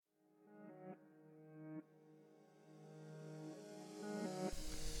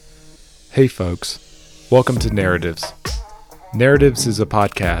Hey folks, welcome to Narratives. Narratives is a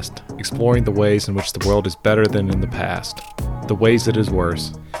podcast exploring the ways in which the world is better than in the past, the ways it is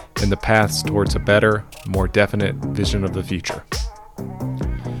worse, and the paths towards a better, more definite vision of the future.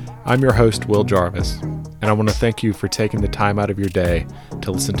 I'm your host, Will Jarvis, and I want to thank you for taking the time out of your day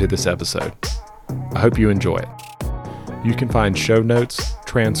to listen to this episode. I hope you enjoy it. You can find show notes,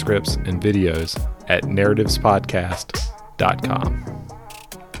 transcripts, and videos at narrativespodcast.com.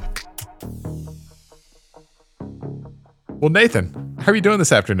 Well, Nathan, how are you doing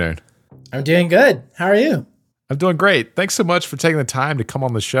this afternoon? I'm doing good. How are you? I'm doing great. Thanks so much for taking the time to come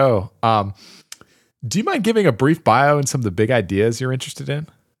on the show. Do you mind giving a brief bio and some of the big ideas you're interested in?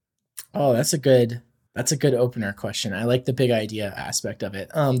 Oh, that's a good opener question. I like the big idea aspect of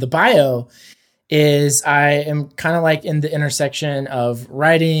it. The bio is I am kind of like in the intersection of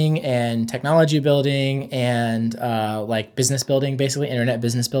writing and technology building and like business building, basically internet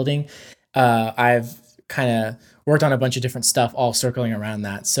business building. I've kind of worked on a bunch of different stuff all circling around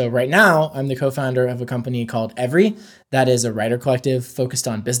that. So right now I'm the co-founder of a company called Every. That is a writer collective focused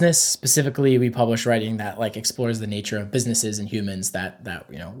on business. Specifically, we publish writing that like explores the nature of businesses and humans that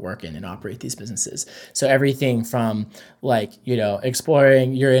work in and operate these businesses. So everything from like,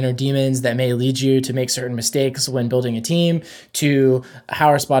 exploring your inner demons that may lead you to make certain mistakes when building a team to how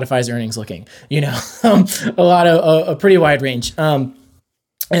are Spotify's earnings looking, a pretty wide range.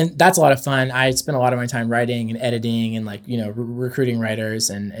 And that's a lot of fun. I spend a lot of my time writing and editing and recruiting writers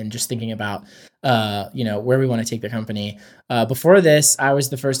and just thinking about, where we want to take the company. Before this, I was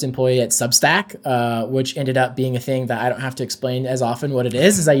the first employee at Substack, which ended up being a thing that I don't have to explain as often what it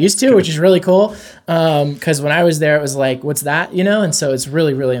is as I used to, which is really cool. Cause when I was there, it was like, what's that, And so it's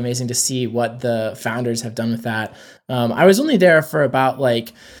really, really amazing to see what the founders have done with that. I was only there for about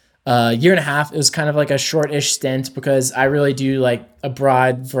a year and a half. It was kind of like a short-ish stint because I really do like a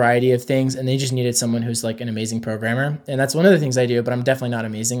broad variety of things and they just needed someone who's like an amazing programmer. And that's one of the things I do, but I'm definitely not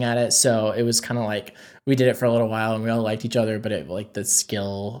amazing at it. So it was kind of like, we did it for a little while and we all liked each other, but it like the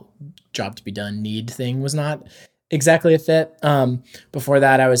skill job to be done need thing was not exactly a fit. Before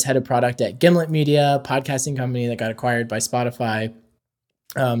that, I was head of product at Gimlet Media, podcasting company that got acquired by Spotify.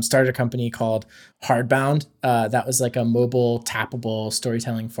 Started a company called Hardbound. That was like a mobile tappable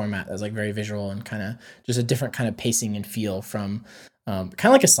storytelling format that was like very visual and kind of just a different kind of pacing and feel from kind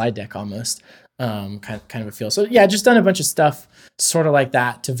of like a slide deck almost, kind of a feel. So yeah, just done a bunch of stuff sort of like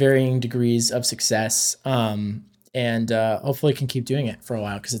that to varying degrees of success. And hopefully can keep doing it for a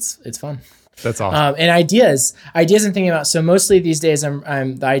while because it's fun. That's awesome. And ideas I'm thinking about. So mostly these days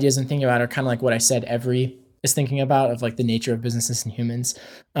I'm the ideas I'm thinking about are kind of like what I said Every is thinking about of like the nature of businesses and humans.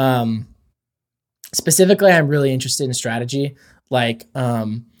 Specifically, I'm really interested in strategy. I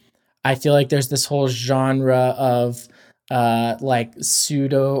feel like there's this whole genre of like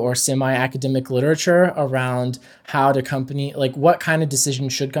pseudo or semi-academic literature around how to what kind of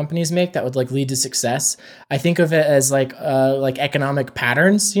decisions should companies make that would like lead to success. I think of it as like economic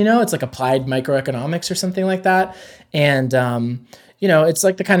patterns, it's like applied microeconomics or something like that. And, it's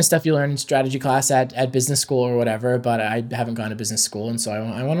like the kind of stuff you learn in strategy class at business school or whatever, but I haven't gone to business school. And so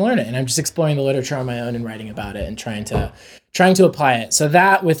I want to learn it. And I'm just exploring the literature on my own and writing about it and trying to apply it. So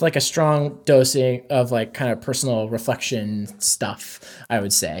that with like a strong dosing of like kind of personal reflection stuff, I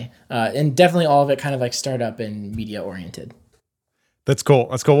would say. And definitely all of it kind of like startup and media oriented. That's cool.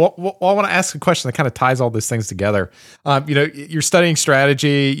 Well, I want to ask a question that kind of ties all these things together. You're studying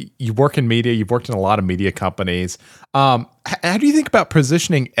strategy, you work in media, you've worked in a lot of media companies. How do you think about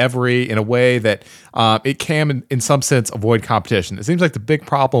positioning Every in a way that it can, in some sense, avoid competition? It seems like the big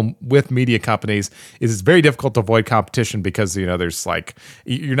problem with media companies is it's very difficult to avoid competition because, there's like,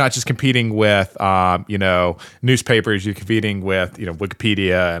 you're not just competing with, newspapers, you're competing with,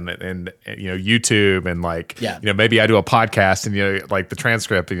 Wikipedia and YouTube and maybe I do a podcast and, like the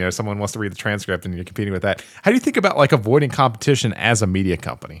transcript and, someone wants to read the transcript and you're competing with that. How do you think about like avoiding competition as a media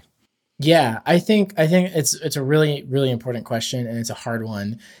company? Yeah, I think it's a really, really important question and it's a hard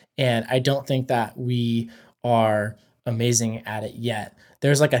one. And I don't think that we are amazing at it yet.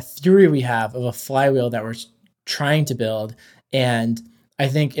 There's like a theory we have of a flywheel that we're trying to build. And I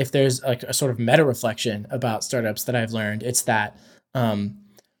think if there's like a sort of meta reflection about startups that I've learned, it's that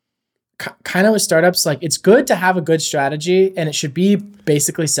kind of with startups, like it's good to have a good strategy and it should be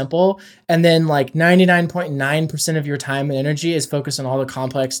basically simple. And then like 99.9% of your time and energy is focused on all the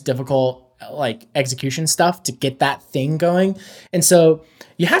complex, difficult, like execution stuff to get that thing going. And so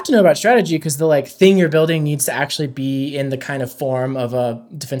you have to know about strategy because the like thing you're building needs to actually be in the kind of form of a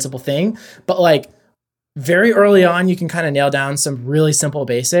defensible thing. But like very early on, you can kind of nail down some really simple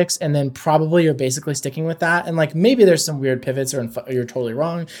basics, and then probably you're basically sticking with that. And like maybe there's some weird pivots, or you're totally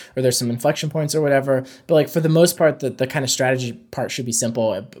wrong, or there's some inflection points or whatever. But like for the most part, the kind of strategy part should be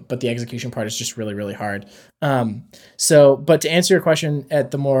simple, but the execution part is just really, really hard. But to answer your question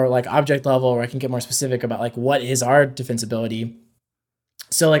at the more like object level, where I can get more specific about like what is our defensibility.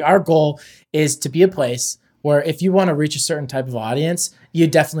 So like our goal is to be a place where if you want to reach a certain type of audience, you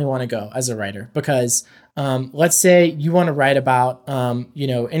definitely want to go as a writer, because let's say you want to write about,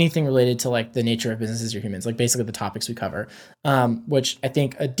 anything related to like the nature of businesses or humans, like basically the topics we cover, which I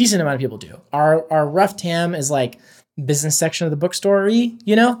think a decent amount of people do. Our rough TAM is like business section of the bookstore, we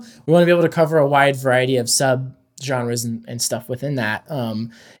want to be able to cover a wide variety of sub genres and stuff within that,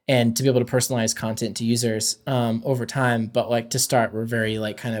 and to be able to personalize content to users over time. But like to start, we're very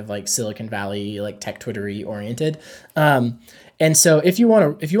like kind of like Silicon Valley, like tech Twittery oriented. And so if you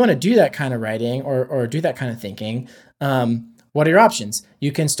want to do that kind of writing or do that kind of thinking, what are your options?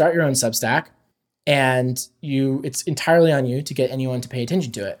 You can start your own Substack, and it's entirely on you to get anyone to pay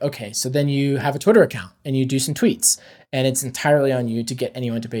attention to it. Okay, so then you have a Twitter account and you do some tweets, and it's entirely on you to get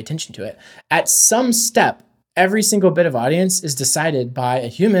anyone to pay attention to it. At some step, every single bit of audience is decided by a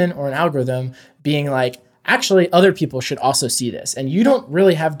human or an algorithm being like, actually, other people should also see this. And you don't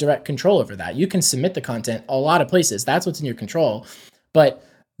really have direct control over that. You can submit the content a lot of places. That's what's in your control. But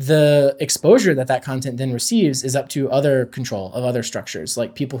the exposure that content then receives is up to other control of other structures,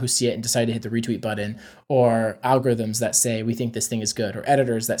 like people who see it and decide to hit the retweet button, or algorithms that say, we think this thing is good, or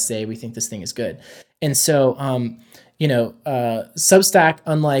editors that say, we think this thing is good. And so, Substack,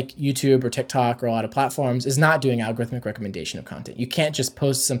 unlike YouTube or TikTok or a lot of platforms, is not doing algorithmic recommendation of content. You can't just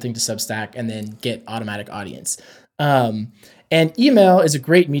post something to Substack and then get automatic audience. And email is a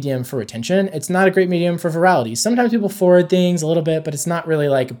great medium for retention. It's not a great medium for virality. Sometimes people forward things a little bit, but it's not really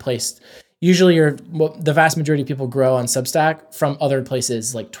like a place. Usually the vast majority of people grow on Substack from other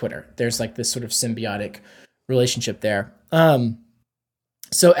places like Twitter. There's like this sort of symbiotic relationship there.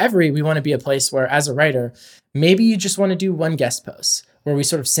 So we want to be a place where, as a writer, maybe you just want to do one guest post where we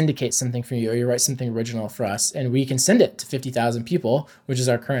sort of syndicate something for you, or you write something original for us, and we can send it to 50,000 people, which is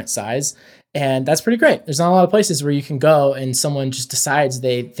our current size. And that's pretty great. There's not a lot of places where you can go and someone just decides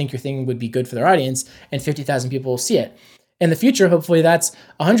they think your thing would be good for their audience, and 50,000 people will see it. In the future, hopefully that's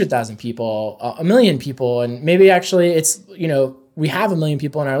 100,000 people, 1 million people. And maybe actually it's, we have 1 million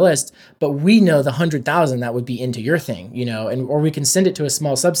people on our list, but we know the 100,000 that would be into your thing, or we can send it to a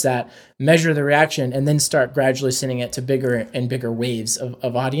small subset, measure the reaction, and then start gradually sending it to bigger and bigger waves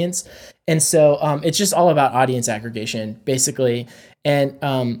of audience. And so it's just all about audience aggregation, basically.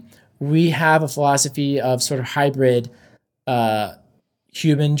 And we have a philosophy of sort of hybrid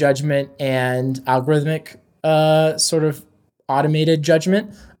human judgment and algorithmic sort of automated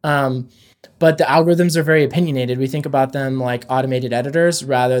judgment. But the algorithms are very opinionated. We think about them like automated editors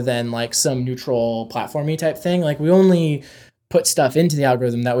rather than like some neutral platformy type thing. Like we only put stuff into the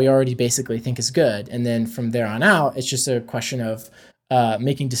algorithm that we already basically think is good. And then from there on out, it's just a question of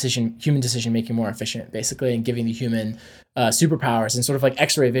making human decision making more efficient, basically, and giving the human superpowers and sort of like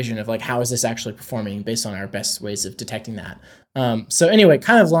X-ray vision of like, how is this actually performing based on our best ways of detecting that. So anyway,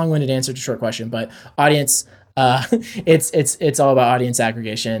 kind of long-winded answer to short question, but audience, it's all about audience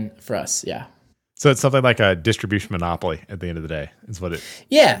aggregation for us. Yeah. So it's something like a distribution monopoly at the end of the day is what it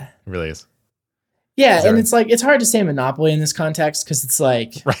really is. Yeah. And it's like, it's hard to say monopoly in this context, because it's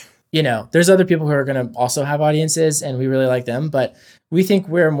like, right. There's other people who are going to also have audiences and we really like them, but we think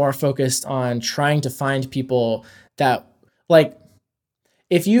we're more focused on trying to find people that, like,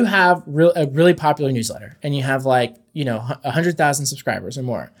 if you have a really popular newsletter and you have 100,000 subscribers or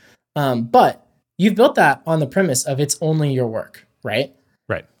more, but you've built that on the premise of it's only your work, right?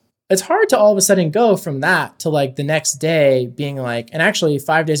 Right. It's hard to all of a sudden go from that to like the next day being like, and actually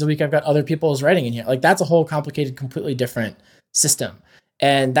 5 days a week, I've got other people's writing in here. Like that's a whole complicated, completely different system.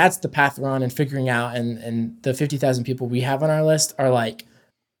 And that's the path we're on and figuring out. And the 50,000 people we have on our list are like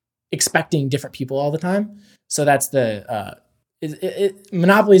expecting different people all the time. So that's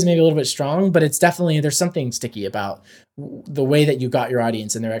monopoly is maybe a little bit strong, but it's definitely, there's something sticky about the way that you got your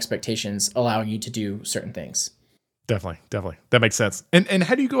audience and their expectations allowing you to do certain things. Definitely. That makes sense. And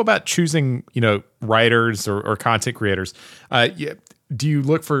how do you go about choosing, writers or content creators? Do you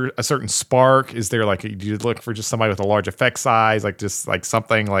look for a certain spark? Is there do you look for just somebody with a large effect size, just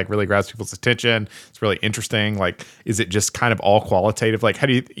something really grabs people's attention? It's really interesting. Is it just kind of all qualitative? How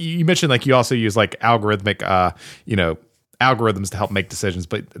do you mentioned you also use algorithmic, algorithms to help make decisions,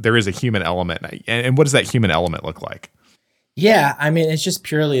 but there is a human element. And what does that human element look like? Yeah. I mean, it's just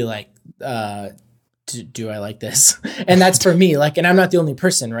purely do I like this? And that's for me, like, and I'm not the only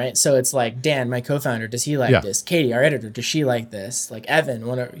person, right? So it's like, Dan, my co-founder, does he like this? Katie, our editor, does she like this? Like Evan,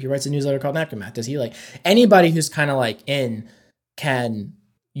 he writes a newsletter called Napkin Math, does he like? Anybody who's kind of like in can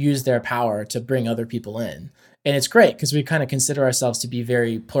use their power to bring other people in. And it's great because we kind of consider ourselves to be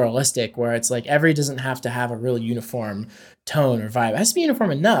very pluralistic, where it's like every doesn't have to have a really uniform tone or vibe. It has to be uniform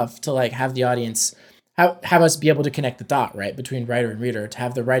enough to like have the audience, have us be able to connect the dot, right, between writer and reader, to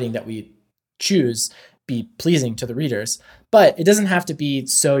have the writing that we choose be pleasing to the readers. But it doesn't have to be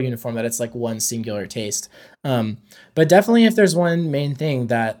so uniform that it's like one singular taste. But definitely if there's one main thing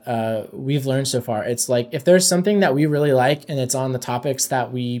that we've learned so far, it's like if there's something that we really like and it's on the topics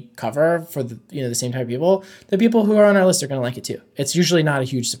that we cover for the same type of people, the people who are on our list are going to like it too. It's usually not a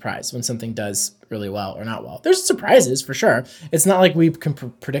huge surprise when something does really well or not well. There's surprises for sure. It's not like we can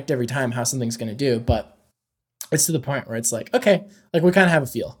predict every time how something's going to do, but it's to the point where it's like, okay, like we kind of have a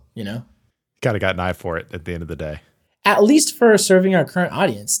feel, Got an eye for it at the end of the day. At least for serving our current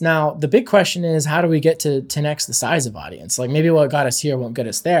audience. Now, the big question is, how do we get to 10x the size of audience? Like maybe what got us here won't get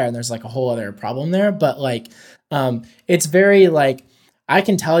us there, and there's like a whole other problem there. But like, it's very like, I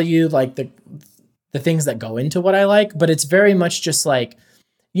can tell you like the things that go into what I like, but it's very much just like,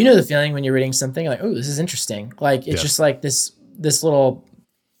 the feeling when you're reading something like, oh, this is interesting. Like it's just like this little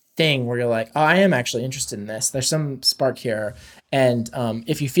thing where you're like, oh, I am actually interested in this. There's some spark here. And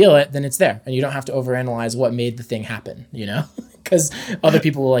if you feel it, then it's there. And you don't have to overanalyze what made the thing happen, because other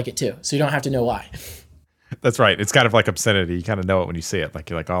people will like it too. So you don't have to know why. That's right. It's kind of like obscenity. You kind of know it when you see it. Like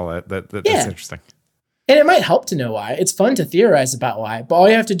you're like, oh, that's interesting. And it might help to know why. It's fun to theorize about why. But all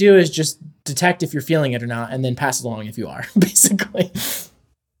you have to do is just detect if you're feeling it or not, and then pass it along if you are, basically.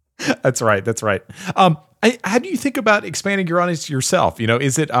 That's right. How do you think about expanding your audience yourself?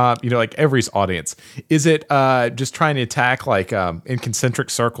 Is it, like every's audience, is it just trying to attack like in concentric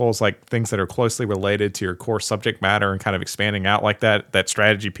circles, like things that are closely related to your core subject matter and kind of expanding out like that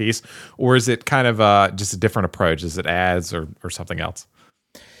strategy piece? Or is it kind of just a different approach? Is it ads or something else?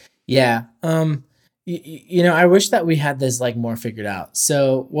 Yeah. I wish that we had this like more figured out.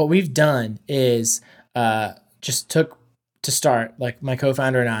 So what we've done is just took to start, like my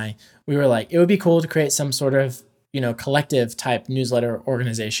co-founder and I, we were like, it would be cool to create some sort of, collective type newsletter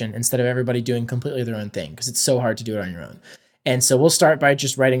organization instead of everybody doing completely their own thing, because it's so hard to do it on your own. And so we'll start by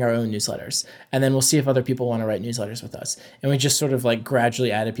just writing our own newsletters, and then we'll see if other people want to write newsletters with us. And we just sort of like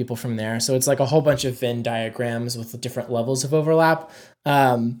gradually added people from there. So it's like a whole bunch of Venn diagrams with different levels of overlap,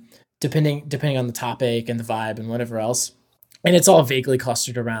 depending on the topic and the vibe and whatever else. And it's all vaguely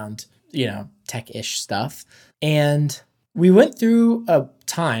clustered around, tech-ish stuff. And we went through a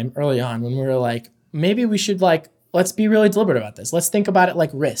time early on when we were like, maybe we should like, let's be really deliberate about this. Let's think about it like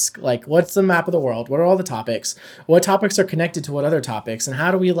risk. Like, what's the map of the world? What are all the topics? What topics are connected to what other topics? And how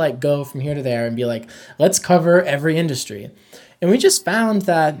do we like go from here to there and be like, let's cover every industry? And we just found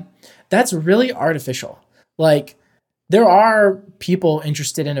that that's really artificial. Like, there are people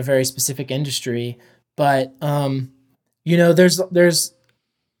interested in a very specific industry, but there's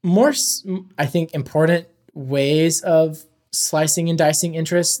more, I think, important ways of slicing and dicing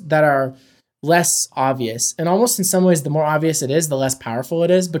interests that are less obvious. And almost in some ways, the more obvious it is, the less powerful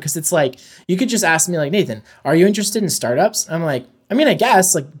it is, because it's like, you could just ask me like, Nathan, are you interested in startups? I'm like, I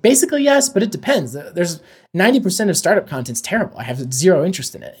guess like basically yes, but it depends. There's 90% of startup content's terrible. I have zero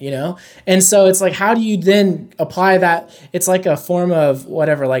interest in it, And so it's like, how do you then apply that? It's like a form of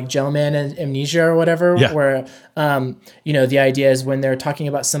whatever, like Gell-Mann and amnesia or whatever, where, the idea is when they're talking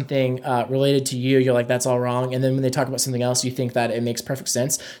about something related to you, you're like, that's all wrong. And then when they talk about something else, you think that it makes perfect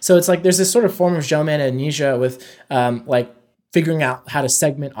sense. So it's like, there's this sort of form of Gell-Mann amnesia with like figuring out how to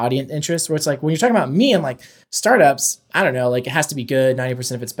segment audience interests, where it's like, when you're talking about me, I'm like, startups, I don't know, like it has to be good,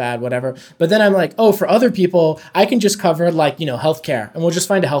 90% of it's bad, whatever. But then I'm like, oh, for other people, I can just cover like, healthcare, and we'll just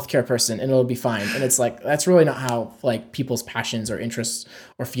find a healthcare person and it'll be fine. And it's like, that's really not how like people's passions or interests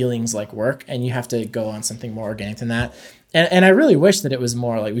or feelings like work. And you have to go on something more organic than that. And I really wish that it was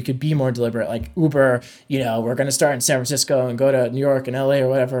more like we could be more deliberate, like Uber, we're going to start in San Francisco and go to New York and LA or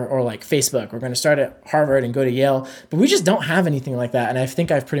whatever, or like Facebook, we're going to start at Harvard and go to Yale. But we just don't have anything like that. And I think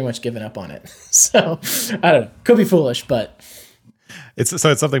I've pretty much given up on it. So I don't know, could be foolish, but. It's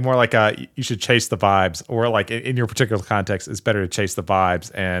something more like you should chase the vibes, or like in your particular context, it's better to chase the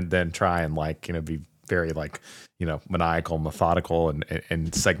vibes and then try and like, be very like, maniacal, methodical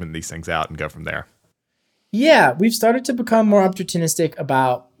and segment these things out and go from there. Yeah, we've started to become more opportunistic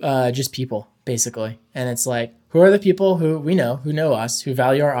about just people, basically. And it's like, who are the people who who know us, who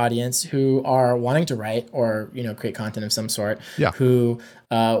value our audience, who are wanting to write or, create content of some sort, who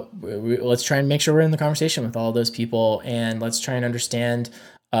let's try and make sure we're in the conversation with all of those people. And let's try and understand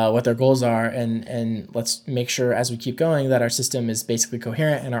what their goals are, and let's make sure as we keep going that our system is basically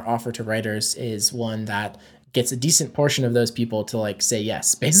coherent and our offer to writers is one that gets a decent portion of those people to like say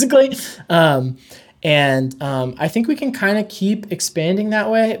yes, basically. I think we can kind of keep expanding that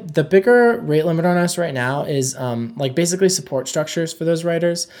way. The bigger rate limit on us right now is like basically support structures for those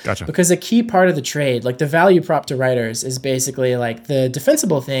writers. Gotcha. Because a key part of the trade, like the value prop to writers, is basically like the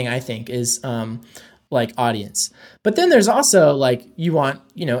defensible thing, I think, is like audience. But then there's also like you want,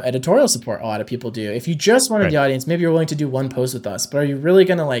 editorial support. A lot of people do. If you just wanted the audience, maybe you're willing to do one post with us, but are you really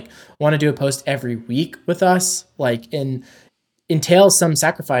going to like want to do a post every week with us? Like entails some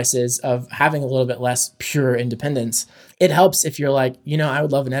sacrifices of having a little bit less pure independence. It helps if you're like, I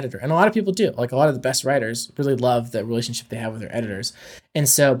would love an editor. And a lot of people do. Like a lot of the best writers really love the relationship they have with their editors. And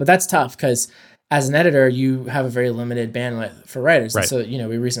so, but that's tough because as an editor, you have a very limited bandwidth for writers. Right. And so,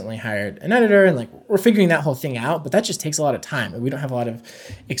 we recently hired an editor and like we're figuring that whole thing out, but that just takes a lot of time and we don't have a lot of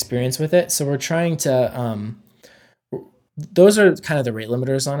experience with it. So we're trying to, those are kind of the rate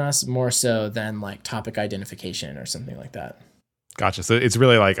limiters on us more so than like topic identification or something like that. Gotcha. So it's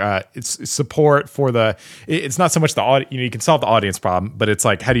really like it's support for it's not so much the audience, you can solve the audience problem, but it's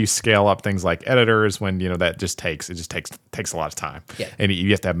like how do you scale up things like editors when that just takes a lot of time. Yeah. And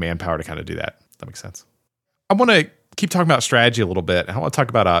you have to have manpower to kind of do that. That makes sense. I want to keep talking about strategy a little bit. I want to talk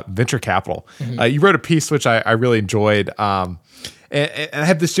about venture capital. Mm-hmm. You wrote a piece which I really enjoyed. And I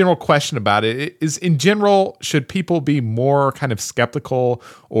have this general question about it. Is in general, should people be more kind of skeptical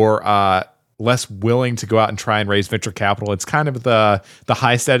or less willing to go out and try and raise venture capital? It's kind of the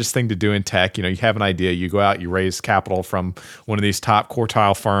high status thing to do in tech. You have an idea, you go out, you raise capital from one of these top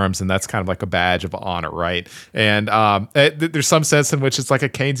quartile firms, and that's kind of like a badge of honor, right? And there's some sense in which it's like a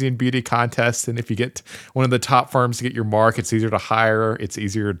Keynesian beauty contest, and if you get one of the top firms to get your mark, it's easier to hire, it's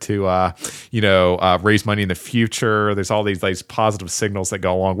easier to raise money in the future. There's all these positive signals that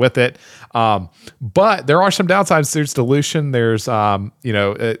go along with it. But there are some downsides. There's dilution. There's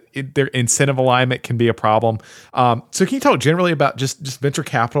their incentive alignment can be a problem. So can you talk generally about just venture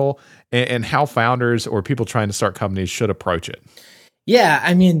capital and how founders or people trying to start companies should approach it? Yeah,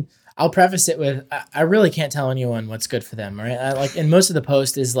 I mean, I'll preface it with I really can't tell anyone what's good for them, right? And most of the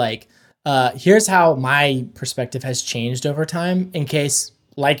post is like, here's how my perspective has changed over time in case,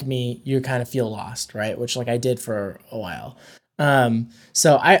 like me, you kind of feel lost, right? Which like I did for a while.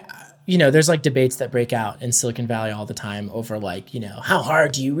 So there's like debates that break out in Silicon Valley all the time over like, how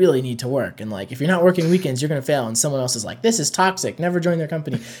hard do you really need to work? And like, if you're not working weekends, you're going to fail. And someone else is like, this is toxic, never join their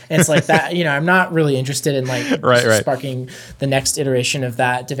company. And it's like that, I'm not really interested in like sparking the next iteration of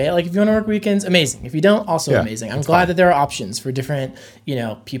that debate. Like if you want to work weekends, amazing. If you don't, also amazing. I'm glad that there are options for different,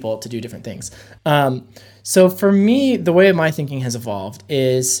 people to do different things. So for me, the way my thinking has evolved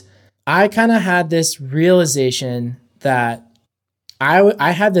is I kind of had this realization that I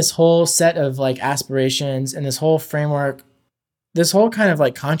had this whole set of like aspirations and this whole framework, this whole kind of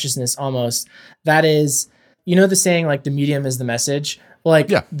like consciousness almost that is, the saying like the medium is the message. Like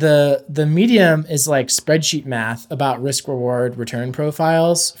the medium is like spreadsheet math about risk reward return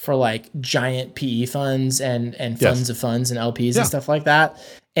profiles for like giant PE funds and funds of funds and LPs and stuff like that.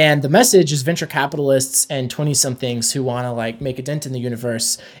 And the message is venture capitalists and 20-somethings who want to like make a dent in the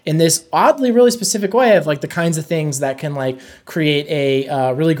universe in this oddly really specific way of like the kinds of things that can like create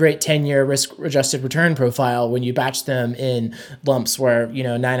a really great 10-year risk-adjusted return profile when you batch them in lumps where,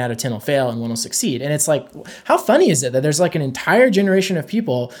 9 out of 10 will fail and 1 will succeed. And it's like, how funny is it that there's like an entire generation of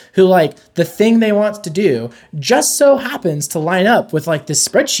people who like the thing they want to do just so happens to line up with like this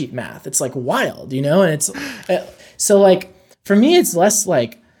spreadsheet math. It's like wild, and it's so like for me, it's less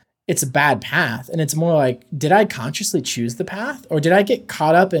like it's a bad path. And it's more like, did I consciously choose the path or did I get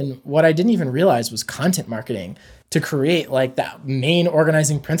caught up in what I didn't even realize was content marketing to create like that main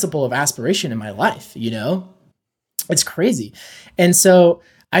organizing principle of aspiration in my life? It's crazy. And so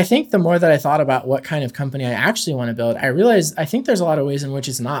I think the more that I thought about what kind of company I actually want to build, I realized I think there's a lot of ways in which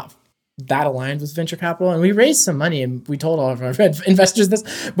it's not that aligned with venture capital. And we raised some money and we told all of our investors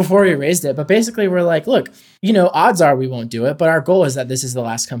this before we raised it. But basically we're like, look, odds are we won't do it. But our goal is that this is the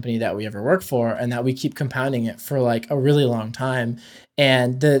last company that we ever work for and that we keep compounding it for like a really long time.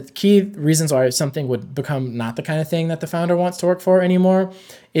 And the key reasons why something would become not the kind of thing that the founder wants to work for anymore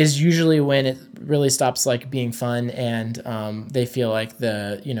is usually when it really stops like being fun and they feel like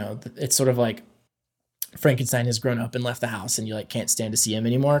it's sort of like Frankenstein has grown up and left the house and you like can't stand to see him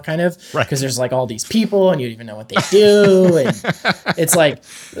anymore kind of because there's like all these people and you don't even know what they do. And it's like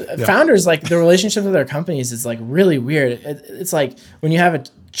founders, like the relationship with their companies is like really weird. It's like when you have a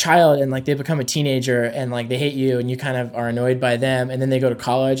child and like they become a teenager and like they hate you and you kind of are annoyed by them and then they go to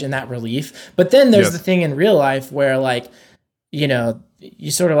college and that relief. But then there's the thing in real life where like you know,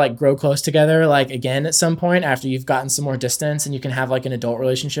 you sort of like grow close together, like again at some point after you've gotten some more distance, and you can have like an adult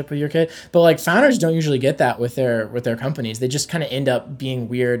relationship with your kid. But like founders don't usually get that with their companies. They just kind of end up being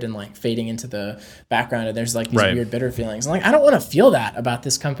weird and like fading into the background, and there's like these weird bitter feelings. And like I don't want to feel that about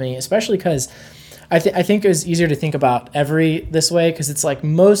this company, especially because I think it was easier to think about Every this way, because it's like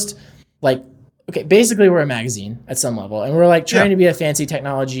most like, okay, basically we're a magazine at some level, and we're like trying to be a fancy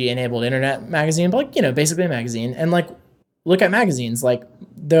technology enabled internet magazine, but like, you know, basically a magazine. And like, look at magazines, like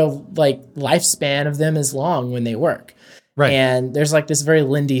the like lifespan of them is long when they work. Right. And there's like this very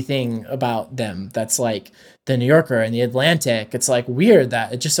Lindy thing about them that's like the New Yorker and the Atlantic. It's like weird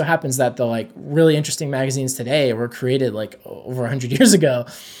that it just so happens that the like really interesting magazines today were created like over 100 years ago.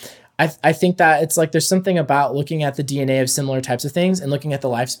 I think that it's like there's something about looking at the DNA of similar types of things and looking at the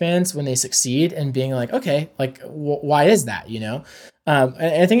lifespans when they succeed and being like, okay, like why is that, you know? And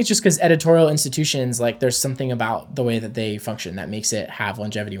I think it's just because editorial institutions, like there's something about the way that they function that makes it have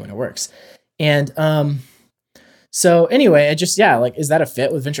longevity when it works. And so anyway, I just, like, is that a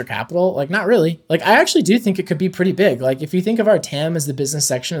fit with venture capital? Like, not really. Like, I actually do think it could be pretty big. Like, if you think of our TAM as the business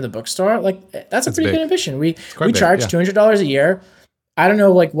section of the bookstore, like that's a pretty good ambition. We charge $200 a year. I don't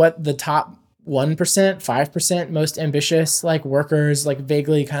know like what the top 1%, 5% most ambitious like workers, like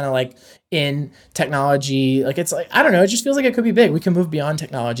vaguely kind of like in technology. Like it's like, I don't know, it just feels like it could be big. We can move beyond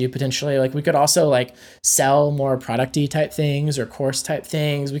technology potentially. Like we could also like sell more product-y type things or course type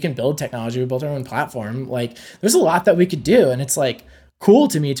things. We can build technology, we build our own platform. Like there's a lot that we could do. And it's like cool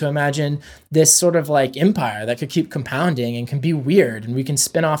to me to imagine this sort of like empire that could keep compounding and can be weird. And we can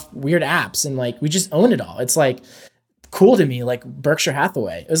spin off weird apps and like, we just own it all. It's like, cool to me, like Berkshire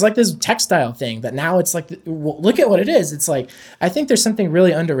Hathaway. It was like this textile thing that now it's like, look at what it is. It's like, I think there's something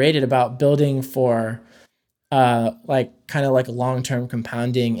really underrated about building for like kind of like a long-term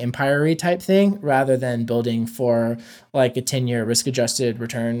compounding empire-y type thing rather than building for like a 10-year risk-adjusted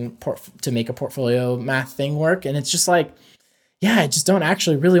return to make a portfolio math thing work. And it's just like, I just don't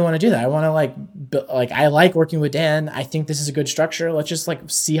actually really want to do that. I want to I like working with Dan. I think this is a good structure. Let's just like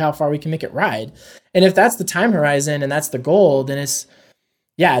see how far we can make it ride. And if that's the time horizon and that's the goal, then it's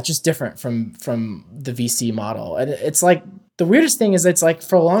just different from the VC model. And it's like, the weirdest thing is it's like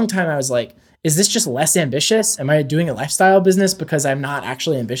for a long time I was like, is this just less ambitious? Am I doing a lifestyle business because I'm not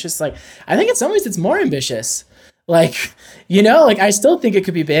actually ambitious? Like, I think in some ways it's more ambitious. Like, you know, like I still think it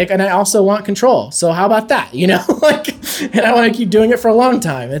could be big and I also want control. So how about that, you know, like, and I want to keep doing it for a long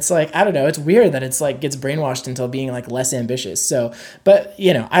time. It's like, I don't know. It's weird that it's like gets brainwashed into being like less ambitious. So, but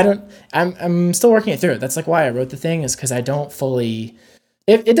you know, I'm still working it through. That's like why I wrote the thing, is because I don't fully,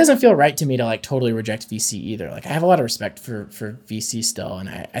 it doesn't feel right to me to like totally reject VC either. Like I have a lot of respect for VC still. And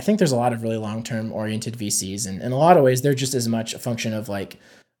I think there's a lot of really long-term oriented VCs, and in a lot of ways, they're just as much a function of like,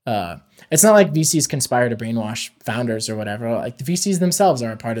 it's not like VCs conspire to brainwash founders or whatever. Like the VCs themselves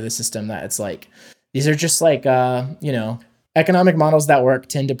are a part of the system that it's like, these are just like, you know, economic models that work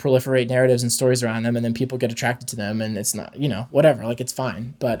tend to proliferate narratives and stories around them, and then people get attracted to them, and it's not, you know, whatever, like it's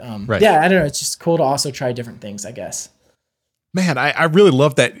fine. But I don't know. It's just cool to also try different things, I guess. Man, I really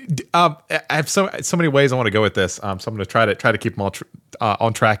love that. I have so many ways I want to go with this. So I'm going to try to keep them all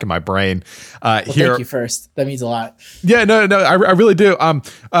on track in my brain. Here, thank you first. That means a lot. Yeah, no, I really do.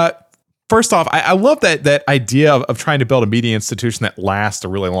 First off, I love that idea of trying to build a media institution that lasts a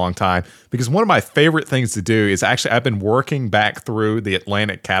really long time, because one of my favorite things to do is actually, I've been working back through the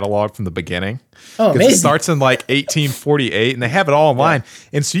Atlantic catalog from the beginning. Oh, amazing. It starts in like 1848 and they have it all online.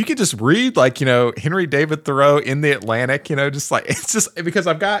 Yeah. And so you can just read like, you know, Henry David Thoreau in the Atlantic, you know, just like, it's just because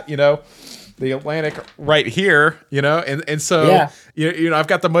I've got, you know, the Atlantic right here, you know, and so, you know, I've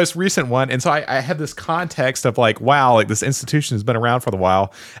got the most recent one. And so I have this context of like, wow, like this institution has been around for a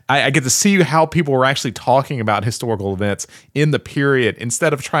while. I get to see how people were actually talking about historical events in the period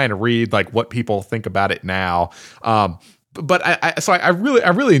instead of trying to read like what people think about it now. But I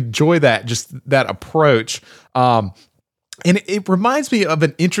really enjoy that, just that approach. And it reminds me of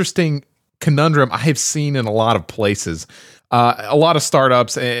an interesting conundrum I have seen in a lot of places. A lot of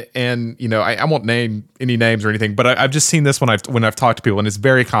startups, and you know, I won't name any names or anything, but I've just seen this when I've talked to people, and it's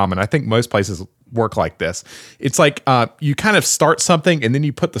very common. I think most places work like this. It's like you kind of start something and then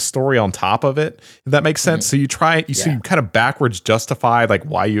you put the story on top of it. If that makes sense. So you so you kind of backwards justify like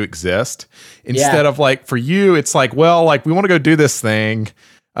why you exist, instead of like, for you, it's like, well, like we want to go do this thing.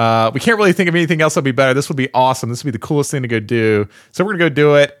 We can't really think of anything else that'd be better. This would be awesome. This would be the coolest thing to go do. So we're going to go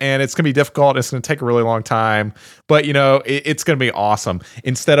do it, and it's going to be difficult. It's going to take a really long time, but you know, it's going to be awesome.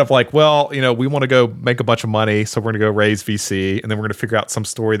 Instead of like, well, you know, we want to go make a bunch of money, so we're going to go raise VC, and then we're going to figure out some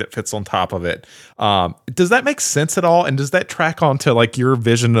story that fits on top of it. Does that make sense at all? And does that track onto like your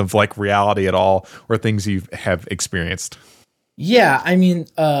vision of like reality at all, or things you have experienced? Yeah, I mean,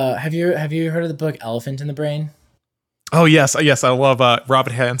 have you heard of the book Elephant in the Brain? Oh yes, yes, I love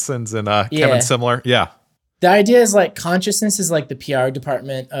Robert Hanson's and Kevin Yeah. Simler. Yeah, The idea is like consciousness is like the PR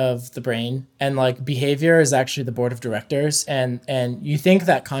department of the brain, and like behavior is actually the board of directors. And you think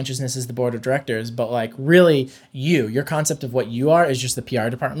that consciousness is the board of directors, but like really your concept of what you are is just the PR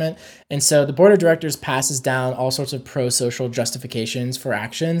department. And so the board of directors passes down all sorts of pro-social justifications for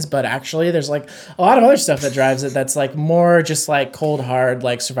actions, but actually there's like a lot of other stuff that drives it that's like more just like cold hard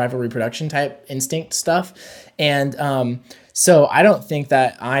like survival reproduction type instinct stuff. And so I don't think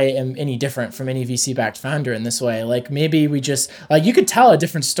that I am any different from any VC backed founder in this way. Like maybe we just like you could tell a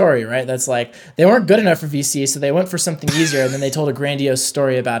different story, right? That's like they weren't good enough for VC, so they went for something easier, and then they told a grandiose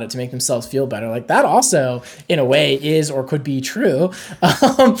story about it to make themselves feel better. Like that also, in a way, is or could be true.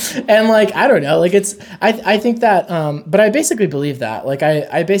 And like I don't know, like it's I think that, but I basically believe that. Like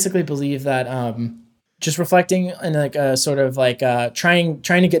I basically believe that. Just reflecting in like a sort of like trying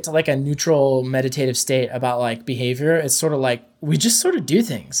to get to like a neutral meditative state about like behavior. It's sort of like we just sort of do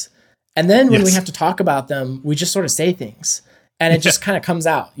things, and then when we yes, have to talk about them, we just sort of say things, and it yeah, just kind of comes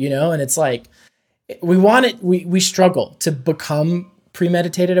out, you know. And it's like we want it. We struggle to become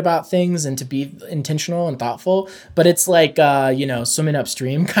premeditated about things and to be intentional and thoughtful, but it's like swimming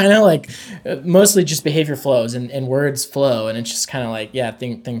upstream, kind of like mostly just behavior flows and words flow, and it's just kind of like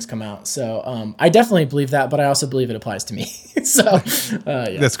things come out. So I definitely believe that, but I also believe it applies to me. So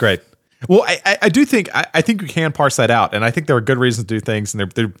yeah. that's great. Well, I do think I think we can parse that out, and I think there are good reasons to do things,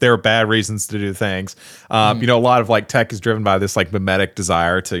 and there are bad reasons to do things. You know, a lot of like tech is driven by this like mimetic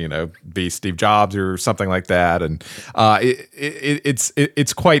desire to be Steve Jobs or something like that, and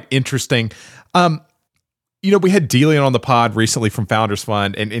it's quite interesting. We had Delian on the pod recently from Founders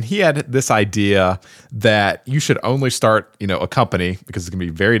Fund, and he had this idea that you should only start, a company because it's going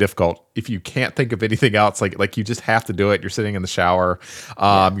to be very difficult if you can't think of anything else. Like you just have to do it. You're sitting in the shower.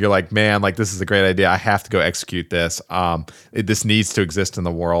 You're like, man, like this is a great idea. I have to go execute this. This needs to exist in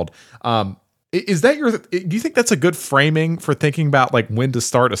the world. Is that do you think that's a good framing for thinking about like when to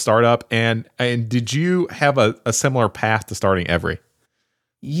start a startup? And did you have a similar path to starting Every?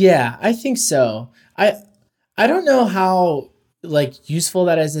 Yeah, I think so. I don't know how like useful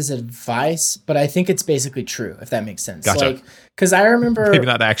that is as advice, but I think it's basically true, if that makes sense. Gotcha. Like, because I remember Maybe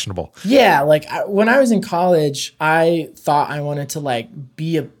not actionable. yeah, like when I was in college, I thought I wanted to like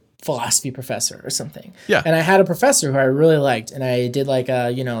be a philosophy professor or something. Yeah. And I had a professor who I really liked, and I did like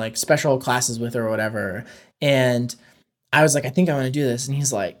like special classes with her or whatever. And I was like, I think I want to do this. And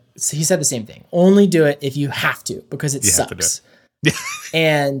he's like, so he said the same thing. Only do it if you have to, because it You have to do sucks. it.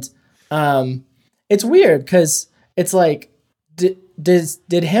 And it's weird because it's like,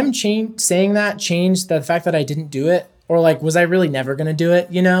 did him saying that change the fact that I didn't do it? Or like, was I really never going to do it?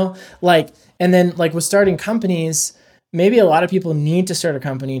 Like, and then like with starting companies, maybe a lot of people need to start a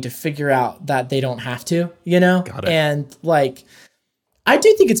company to figure out that they don't have to, Got it. And like, I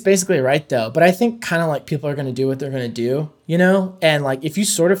do think it's basically right though, but I think kind of like people are going to do what they're going to do, and like, if you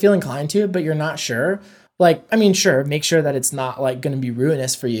sort of feel inclined to, but you're not sure, like, I mean, sure, make sure that it's not like going to be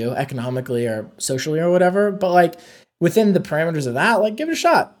ruinous for you economically or socially or whatever, but like within the parameters of that, like give it a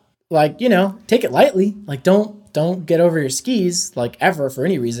shot, like, take it lightly, like don't get over your skis like ever for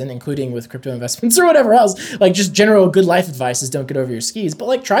any reason, including with crypto investments or whatever else. Like just general good life advice is don't get over your skis, but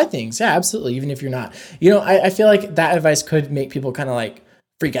like try things. Yeah, absolutely. Even if you're not, I feel like that advice could make people kind of like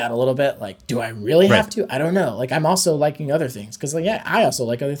freak out a little bit. Like, do I really have to? I don't know. Like I'm also liking other things. Cause like, yeah, I also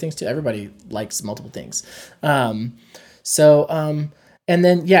like other things too. Everybody likes multiple things. And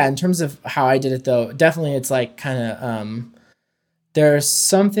then, yeah, in terms of how I did it though, definitely it's like kind of, there's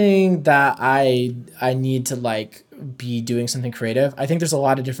something that I need to like be doing something creative. I think there's a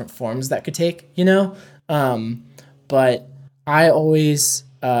lot of different forms that could take, but I always,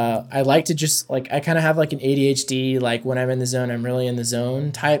 I like to just like, I kind of have like an ADHD, like when I'm in the zone, I'm really in the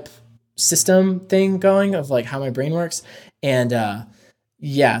zone type system thing going of like how my brain works. And,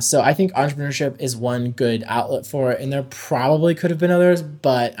 yeah, so I think entrepreneurship is one good outlet for it, and there probably could have been others,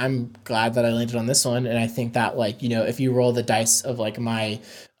 but I'm glad that I landed on this one. And I think that like, if you roll the dice of like my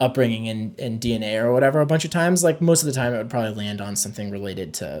upbringing and DNA or whatever a bunch of times, like most of the time it would probably land on something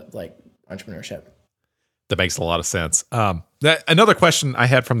related to like entrepreneurship. That makes a lot of sense. Another question I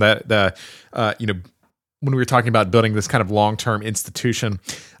had from when we were talking about building this kind of long-term institution,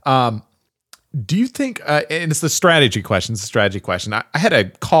 do you think, and it's the strategy question, I had a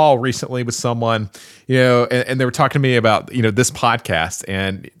call recently with someone, and they were talking to me about, this podcast,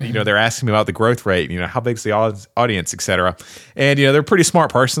 and, they're asking me about the growth rate, how big's the audience, et cetera. And, they're a pretty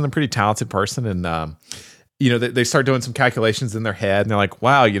smart person, they're a pretty talented person. And, they start doing some calculations in their head, and they're like,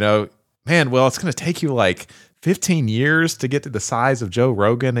 wow, man, well, it's going to take you like 15 years to get to the size of Joe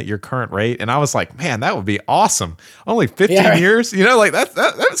Rogan at your current rate. And I was like, man, that would be awesome. Only 15 years, like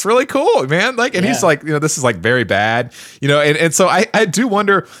that's really cool, man. Like, and he's like, this is like very bad, and so I do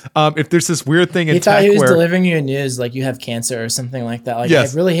wonder if there's this weird thing in he tech thought he was where delivering you news like you have cancer or something like that. Like,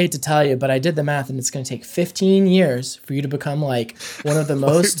 yes. I really hate to tell you, but I did the math and it's going to take 15 years for you to become like one of the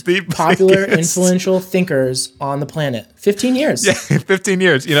most popular, influential thinkers on the planet. 15 years. Yeah, 15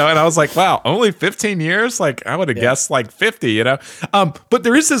 years, and I was like, wow, only 15 years? Like, I would have guessed like 50, But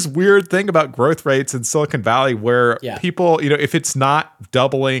there is this weird thing about growth rates in Silicon Valley where people, if it's not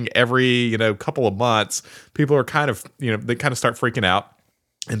doubling every, couple of months, people are kind of, they kind of start freaking out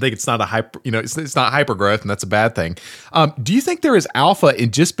and think it's not a hyper, it's not hyper growth, and that's a bad thing. Do you think there is alpha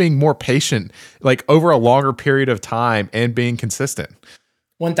in just being more patient, like over a longer period of time and being consistent?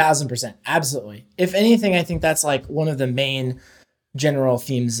 1000%. Absolutely. If anything, I think that's like one of the main general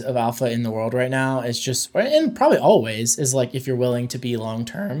themes of alpha in the world right now is just, and probably always, is like if you're willing to be long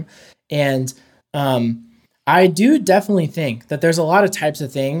term. And I do definitely think that there's a lot of types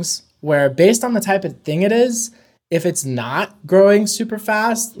of things where based on the type of thing it is, if it's not growing super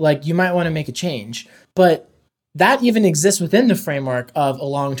fast, like you might want to make a change. But that even exists within the framework of a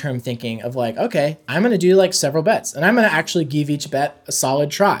long-term thinking of like, okay, I'm going to do like several bets and I'm going to actually give each bet a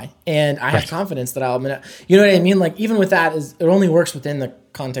solid try. And I have confidence that I'm going to, you know what I mean? Like even with that, it only works within the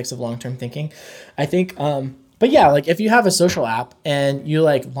context of long-term thinking, I think. But yeah, like if you have a social app and you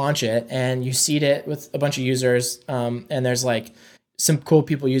like launch it and you seed it with a bunch of users and there's like some cool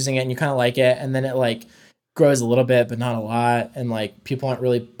people using it and you kind of like it, and then it like grows a little bit, but not a lot. And like people aren't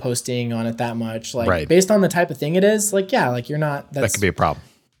really posting on it that much. Like based on the type of thing it is, like, yeah, like you're not, that could be a problem.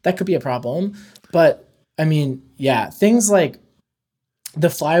 That could be a problem. But I mean, yeah, things like the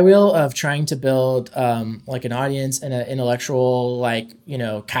flywheel of trying to build like an audience and an intellectual, like,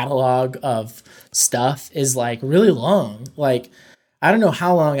 catalog of stuff is like really long. Like, I don't know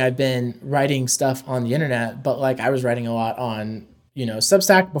how long I've been writing stuff on the internet, but like I was writing a lot on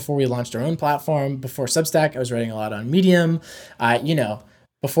Substack before we launched our own platform. Before Substack, I was writing a lot on Medium.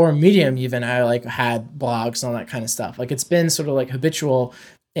 Before Medium even, I like had blogs and all that kind of stuff. Like it's been sort of like habitual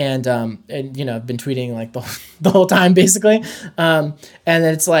and I've been tweeting like the whole time basically. And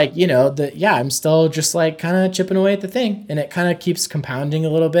it's like, I'm still just like kind of chipping away at the thing, and it kind of keeps compounding a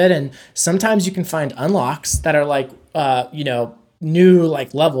little bit. And sometimes you can find unlocks that are like, new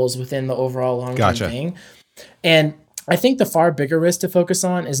like levels within the overall long-term thing. And I think the far bigger risk to focus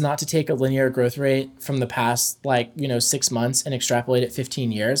on is not to take a linear growth rate from the past, 6 months and extrapolate it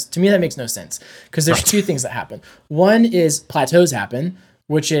 15 years. To me, that makes no sense because there's two things that happen. One is plateaus happen,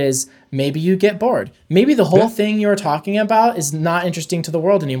 which is maybe you get bored. Maybe the whole thing you're talking about is not interesting to the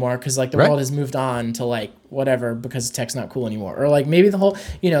world anymore because like the world has moved on to like whatever because tech's not cool anymore. Or like maybe the whole,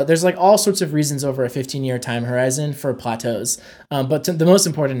 there's like all sorts of reasons over a 15-year time horizon for plateaus. But the most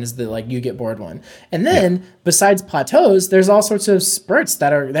important is the like you get bored one. And then besides plateaus, there's all sorts of spurts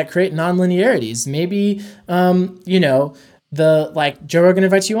that create non-linearities. Maybe, the like Joe Rogan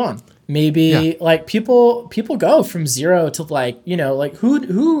invites you on. Maybe like people go from zero to like, like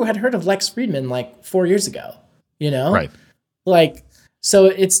who had heard of Lex Friedman like 4 years ago, Right. Like,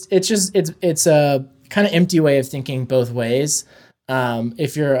 so it's a kind of empty way of thinking both ways.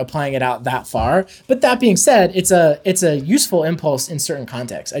 If you're applying it out that far, but that being said, it's a useful impulse in certain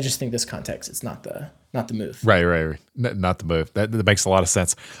contexts. I just think this context, it's not the move. Right. Not the move. That makes a lot of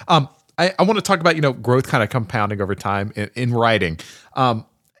sense. I want to talk about, growth kind of compounding over time in writing.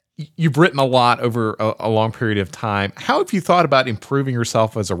 You've written a lot over a long period of time. How have you thought about improving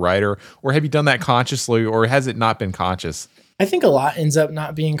yourself as a writer, or have you done that consciously, or has it not been conscious? I think a lot ends up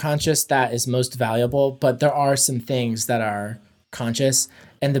not being conscious that is most valuable, but there are some things that are conscious.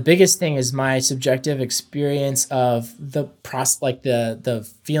 And the biggest thing is my subjective experience of the process, like the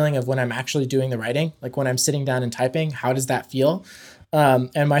feeling of when I'm actually doing the writing, like when I'm sitting down and typing, how does that feel?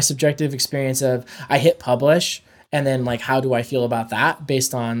 And my subjective experience of I hit publish, and then like, how do I feel about that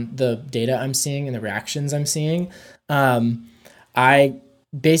based on the data I'm seeing and the reactions I'm seeing? I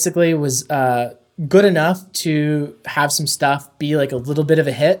basically was good enough to have some stuff be like a little bit of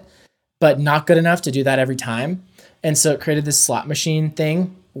a hit, but not good enough to do that every time. And so it created this slot machine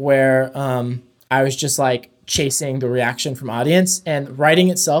thing where I was just like chasing the reaction from audience, and writing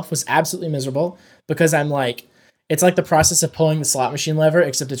itself was absolutely miserable because I'm like, it's like the process of pulling the slot machine lever,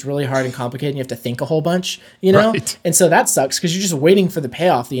 except it's really hard and complicated and you have to think a whole bunch, Right. And so that sucks because you're just waiting for the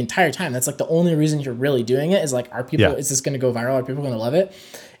payoff the entire time. That's like the only reason you're really doing it is like, is this going to go viral? Are people going to love it?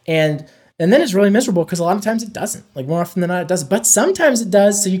 And then it's really miserable because a lot of times it doesn't. Like more often than not, it doesn't. But sometimes it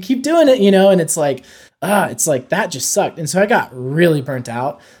does. So you keep doing it, and it's like, that just sucked. And so I got really burnt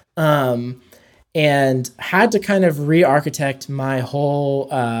out. and had to kind of re-architect my whole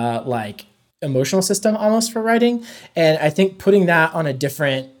like emotional system almost for writing. And I think putting that on a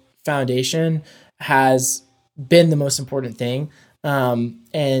different foundation has been the most important thing. And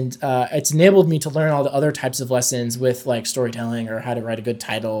it's enabled me to learn all the other types of lessons with like storytelling or how to write a good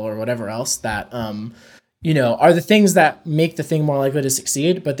title or whatever else that, are the things that make the thing more likely to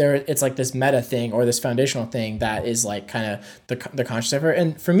succeed. But it's like this meta thing or this foundational thing that is like kind of the conscious effort.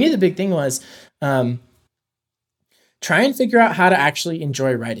 And for me, the big thing was, try and figure out how to actually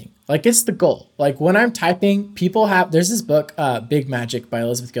enjoy writing. Like it's the goal. Like when I'm typing, there's this book, Big Magic by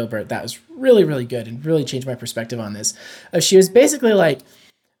Elizabeth Gilbert that was really, really good and really changed my perspective on this. She was basically like,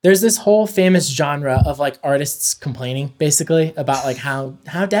 there's this whole famous genre of like artists complaining basically about like how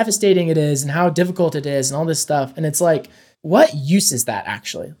devastating it is and how difficult it is and all this stuff. And it's like, what use is that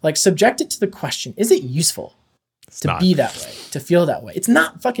actually? Like subject it to the question, is it useful? Be that way, to feel that way? It's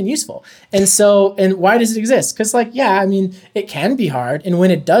not fucking useful. And why does it exist? Because like, yeah, I mean, it can be hard. And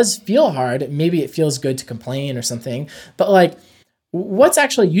when it does feel hard, maybe it feels good to complain or something. But like, what's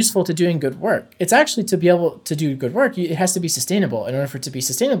actually useful to doing good work? It's actually to be able to do good work, it has to be sustainable. In order for it to be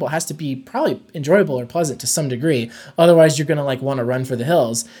sustainable, it has to be probably enjoyable or pleasant to some degree. Otherwise, you're going to like want to run for the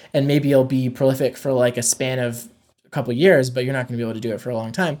hills, and maybe you'll be prolific for like a span of couple years, but you're not going to be able to do it for a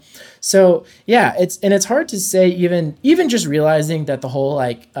long time. So yeah, it's hard to say even just realizing that the whole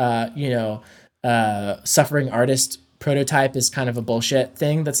like suffering artist prototype is kind of a bullshit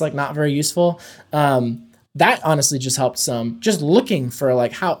thing that's like not very useful. That honestly just helped some. Just looking for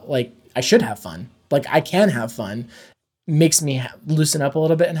like how like I should have fun, like I can have fun, makes me loosen up a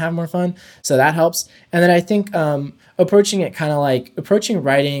little bit and have more fun. So that helps. And then I think approaching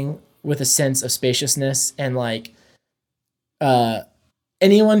writing with a sense of spaciousness and like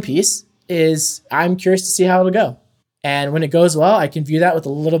any one piece is I'm curious to see how it'll go. And when it goes well, I can view that with a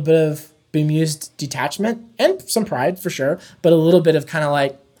little bit of bemused detachment and some pride for sure, but a little bit of kind of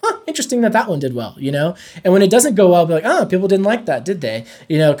like, interesting that one did well, And when it doesn't go well, I'll be like, people didn't like that, did they?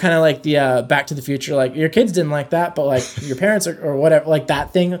 Kind of like the Back to the Future, like your kids didn't like that, but like your parents or whatever, like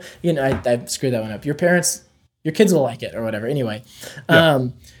that thing, I screwed that one up. Your kids will like it or whatever. Anyway,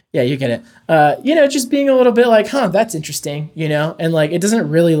 yeah, you get it. Just being a little bit like, that's interesting, and like, it doesn't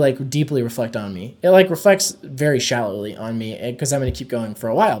really like deeply reflect on me. It like reflects very shallowly on me because I'm going to keep going for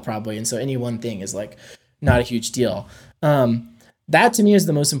a while probably. And so any one thing is like not a huge deal. That to me is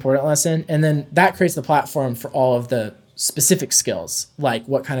the most important lesson. And then that creates the platform for all of the specific skills, like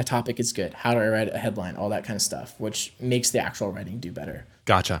what kind of topic is good, how do I write a headline, all that kind of stuff, which makes the actual writing do better.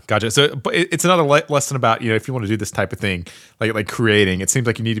 Gotcha. So but it's another lesson about, if you want to do this type of thing, like creating, it seems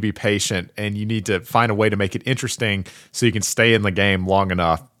like you need to be patient and you need to find a way to make it interesting so you can stay in the game long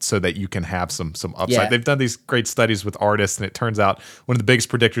enough so that you can have some upside. Yeah. They've done these great studies with artists, and it turns out one of the biggest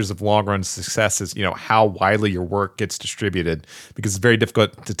predictors of long run success is, how widely your work gets distributed, because it's very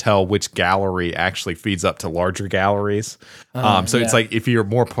difficult to tell which gallery actually feeds up to larger galleries. It's like if you're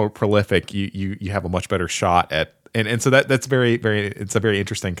more prolific, you have a much better shot at. And so that's very, very, it's a very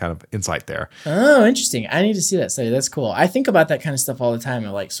interesting kind of insight there. Oh, interesting. I need to see that study. That's cool. I think about that kind of stuff all the time.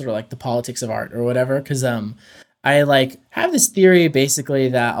 I like sort of like the politics of art or whatever. Cause, I like have this theory basically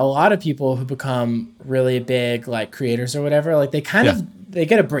that a lot of people who become really big, like creators or whatever, like they they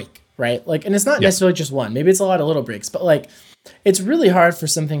get a break, right? Like, and it's not necessarily just one, maybe it's a lot of little breaks, but like, it's really hard for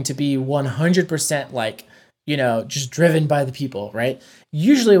something to be 100% like, just driven by the people, right?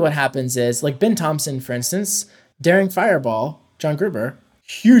 Usually what happens is like Ben Thompson, for instance, Daring Fireball, John Gruber,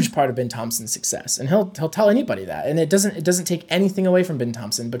 huge part of Ben Thompson's success. And he'll tell anybody that. And it doesn't take anything away from Ben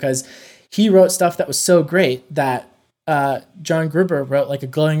Thompson because he wrote stuff that was so great that John Gruber wrote like a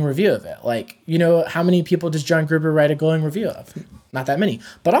glowing review of it. Like, how many people does John Gruber write a glowing review of? Not that many.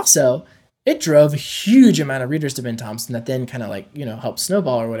 But also, it drove a huge amount of readers to Ben Thompson that then kind of like, helped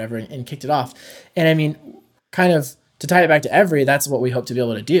snowball or whatever and kicked it off. And I mean, kind of to tie it back to Every, that's what we hope to be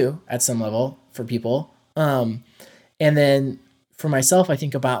able to do at some level for people. And then for myself, I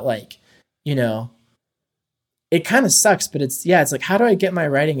think about like, it kind of sucks, but it's like, how do I get my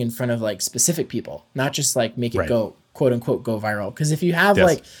writing in front of like specific people, not just like make it go, quote unquote, go viral. Cause if you have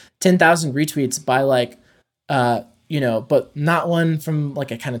like 10,000 retweets by like, but not one from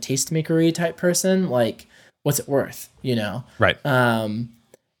like a kind of tastemakery type person, like what's it worth, Right. And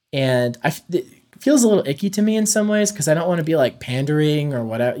it feels a little icky to me in some ways, cause I don't want to be like pandering or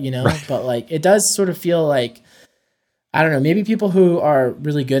whatever, but like, it does sort of feel like, I don't know, maybe people who are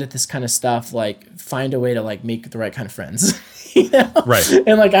really good at this kind of stuff, like find a way to like make the right kind of friends, Right.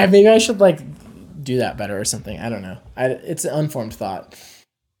 And like, maybe I should like do that better or something. I don't know. It's an unformed thought.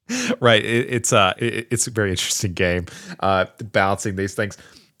 Right. It's a very interesting game, balancing these things.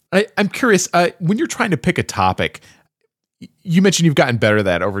 I'm curious, when you're trying to pick a topic, you mentioned you've gotten better at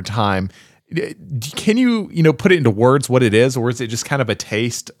that over time. Can you put it into words what it is, or is it just kind of a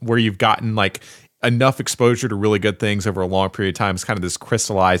taste where you've gotten like enough exposure to really good things over a long period of time? It's kind of this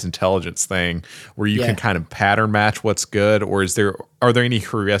crystallized intelligence thing where you can kind of pattern match what's good, or are there any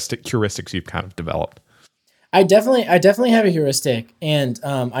heuristics you've kind of developed? I definitely have a heuristic, and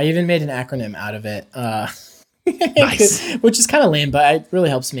I even made an acronym out of it, Nice. which is kind of lame, but it really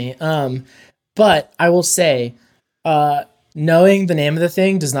helps me. But I will say, knowing the name of the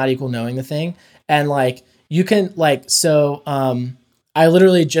thing does not equal knowing the thing, and like you can like so. I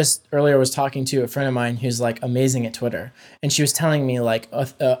literally just earlier was talking to a friend of mine who's like amazing at Twitter, and she was telling me like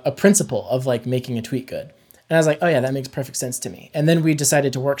a principle of like making a tweet good. And I was like, oh yeah, that makes perfect sense to me. And then we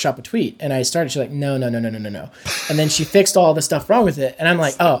decided to workshop a tweet, and I started, she's like, no. And then she fixed all the stuff wrong with it. And I'm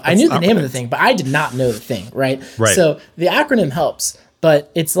like, oh, I knew the name of the thing, but I did not know the thing. Right. So the acronym helps,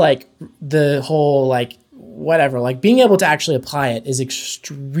 but it's like the whole, like, whatever, like being able to actually apply it is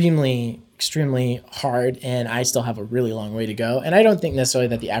extremely hard. And I still have a really long way to go. And I don't think necessarily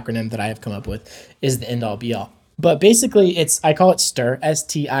that the acronym that I have come up with is the end all be all. But basically, I call it STIR,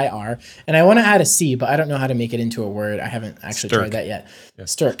 STIR, and I want to add a C, but I don't know how to make it into a word. I haven't actually tried that yet. Yeah.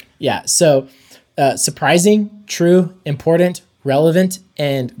 STIRK, yeah. So surprising, true, important, relevant,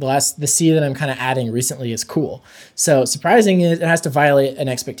 and the C that I'm kind of adding recently is cool. So surprising is it has to violate an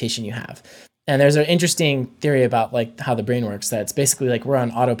expectation you have. And there's an interesting theory about like how the brain works, that it's basically like we're on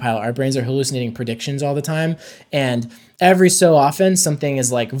autopilot. Our brains are hallucinating predictions all the time. And every so often something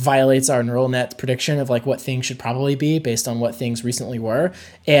is like violates our neural net prediction of like what things should probably be based on what things recently were.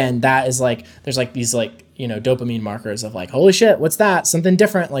 And that is like, there's like these like, dopamine markers of like, holy shit, what's that? Something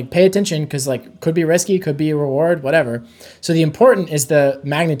different, like pay attention, because like could be risky, could be a reward, whatever. So the important is the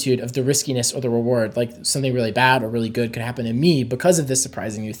magnitude of the riskiness or the reward. Like something really bad or really good could happen to me because of this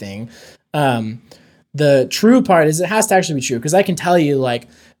surprising new thing. The true part is it has to actually be true, because I can tell you like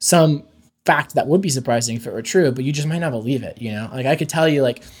some fact that would be surprising if it were true, but you just might not believe it. Like I could tell you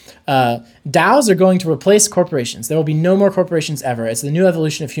like DAOs are going to replace corporations. There will be no more corporations ever. It's the new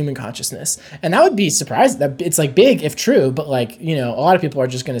evolution of human consciousness, and that would be surprising. That it's like big if true, but like a lot of people are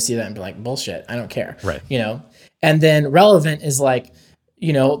just going to see that and be like, bullshit, I don't care. Right. And then relevant is like,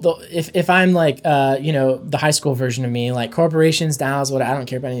 if I'm like, the high school version of me, like corporations, DAOs, I don't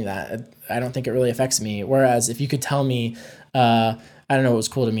care about any of that. I don't think it really affects me. Whereas if you could tell me, I don't know what was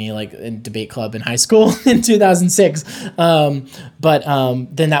cool to me, like in debate club in high school in 2006, but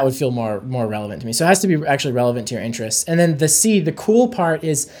then that would feel more relevant to me. So it has to be actually relevant to your interests. And then the C, the cool part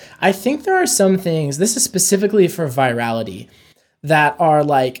is, I think there are some things, this is specifically for virality, that are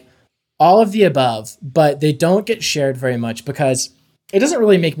like all of the above, but they don't get shared very much because it doesn't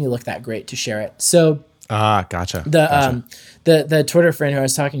really make me look that great to share it. So gotcha. The Twitter friend who I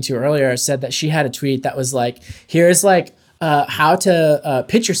was talking to earlier said that she had a tweet that was like, here's like how to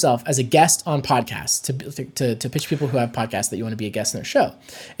pitch yourself as a guest on podcasts, to pitch people who have podcasts that you want to be a guest in their show.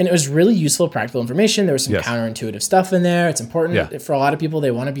 And it was really useful, practical information. There was some counterintuitive stuff in there. It's important for a lot of people. They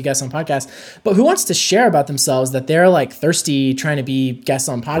want to be guests on podcasts, but who wants to share about themselves that they're like thirsty, trying to be guests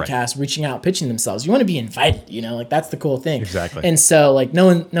on podcasts, reaching out, pitching themselves. You want to be invited, like that's the cool thing. Exactly. And so like no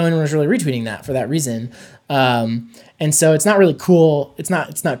one was really retweeting that for that reason. And so it's not really cool. It's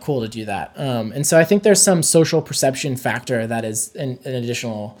not cool to do that. And so I think there's some social perception factor that is an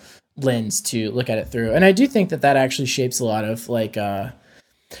additional lens to look at it through. And I do think that actually shapes a lot of like,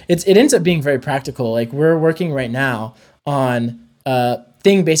 it ends up being very practical. Like we're working right now on a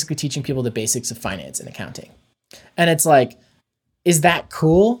thing basically teaching people the basics of finance and accounting. And it's like, is that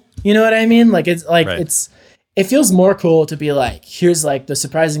cool? You know what I mean? Like it's like, it feels more cool to be like, here's like the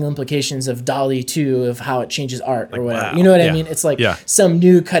surprising implications of DALL-E 2 of how it changes art or whatever. Wow. You know what I mean? It's like some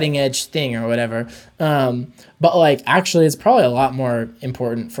new cutting edge thing or whatever. But like, actually it's probably a lot more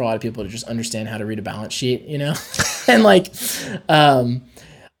important for a lot of people to just understand how to read a balance sheet, and like,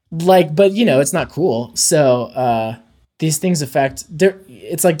 but it's not cool. So, these things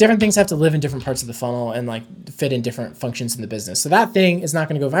it's like different things have to live in different parts of the funnel and like fit in different functions in the business. So that thing is not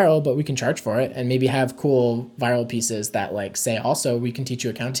going to go viral, but we can charge for it and maybe have cool viral pieces that like say, also, we can teach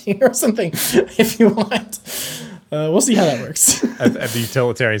you accounting or something if you want. We'll see how that works. and the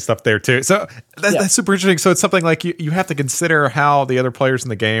utilitarian stuff there too. So that's super interesting. So it's something like you have to consider how the other players in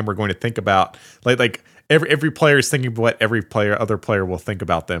the game are going to think about like every player is thinking what other player will think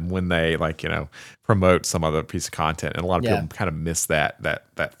about them when they promote some other piece of content. And a lot of people kind of miss that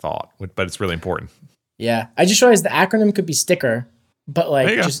thought, but it's really important. Yeah. I just realized the acronym could be sticker, but like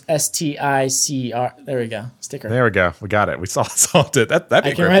just STICR. There we go. Sticker. There we go. We got it. We solved it. That'd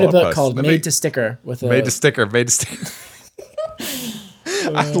be I can write a book called Made to Sticker Made to Sticker.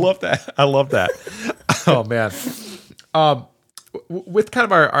 I love that. I love that. Oh man. With kind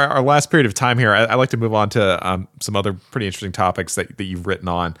of our last period of time here, I like to move on to some other pretty interesting topics that you've written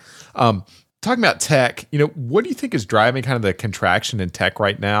on. Talking about tech, what do you think is driving kind of the contraction in tech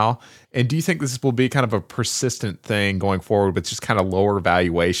right now? And do you think this will be kind of a persistent thing going forward with just kind of lower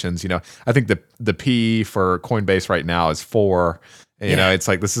valuations? I think the PE for Coinbase right now is 4. And, it's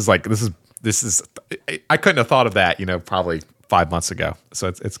like this is I couldn't have thought of that, probably 5 months ago. So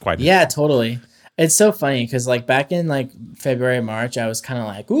it's quite totally. It's so funny because like back in like February, March, I was kind of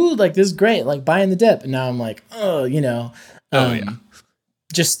like, ooh, like this is great, like buying the dip. And now I'm like,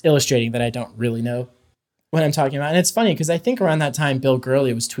 just illustrating that I don't really know what I'm talking about. And it's funny because I think around that time, Bill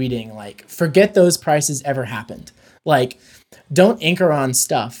Gurley was tweeting like, forget those prices ever happened. Like, don't anchor on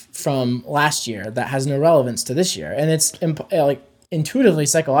stuff from last year that has no relevance to this year. And it's like intuitively,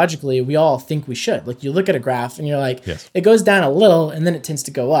 psychologically, we all think we should. Like you look at a graph and you're like, It goes down a little and then it tends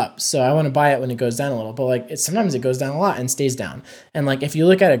to go up. So I want to buy it when it goes down a little, but like sometimes it goes down a lot and stays down. And like, if you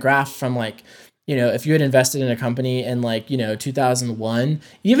look at a graph from like, if you had invested in a company in like, 2001,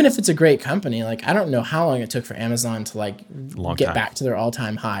 even if it's a great company, like I don't know how long it took for Amazon to like get back to their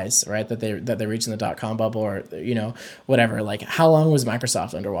all-time highs, right? That they reached in the .com bubble or, whatever. Like how long was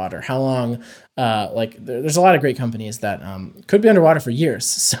Microsoft underwater? How long, there's a lot of great companies that could be underwater for years.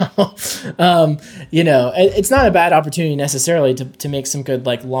 So, it's not a bad opportunity necessarily to make some good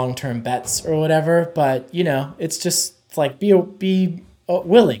like long-term bets or whatever, but it's just like be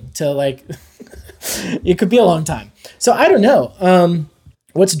willing to like, it could be a long time. So I don't know.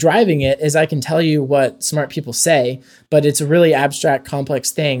 What's driving it is I can tell you what smart people say, but it's a really abstract,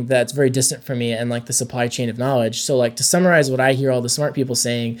 complex thing that's very distant from me and like the supply chain of knowledge. So like to summarize what I hear all the smart people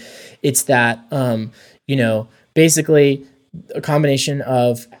saying, it's that, basically a combination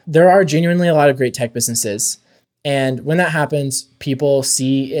of there are genuinely a lot of great tech businesses. And when that happens, people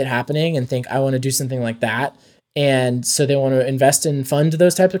see it happening and think, I want to do something like that. And so they want to invest and fund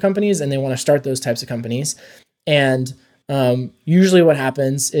those types of companies and they want to start those types of companies. And usually what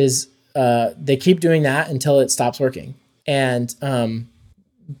happens is they keep doing that until it stops working. And,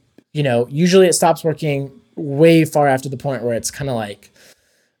 usually it stops working way far after the point where it's kind of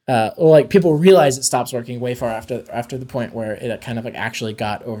like people realize it stops working way far after the point where it kind of like actually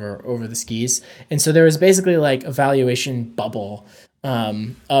got over the skis. And so there was basically like a valuation bubble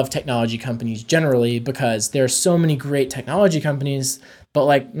of technology companies generally, because there's so many great technology companies, but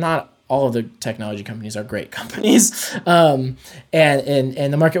like not all of the technology companies are great companies. And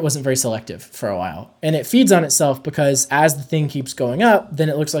the market wasn't very selective for a while. And it feeds on itself because as the thing keeps going up, then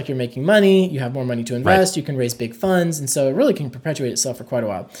it looks like you're making money, you have more money to invest, You can raise big funds. And so it really can perpetuate itself for quite a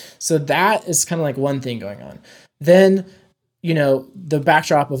while. So that is kind of like one thing going on. Then the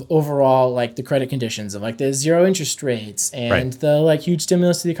backdrop of overall like the credit conditions of like the zero interest rates and the like huge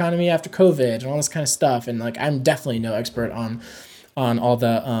stimulus to the economy after COVID and all this kind of stuff. And like I'm definitely no expert on all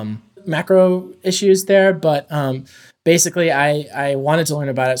the macro issues there, but basically I wanted to learn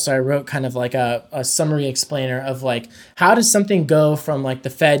about it. So I wrote kind of like a summary explainer of like, how does something go from like the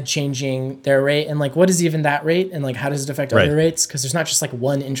Fed changing their rate and like, what is even that rate? And like, how does it affect other rates? Cause there's not just like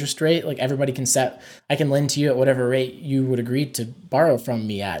one interest rate. Like everybody can I can lend to you at whatever rate you would agree to borrow from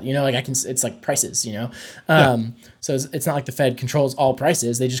me at, like it's like prices, So it's not like the Fed controls all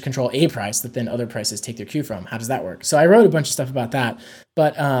prices. They just control a price that then other prices take their cue from. How does that work? So I wrote a bunch of stuff about that,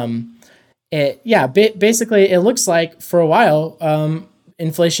 but, basically it looks like for a while,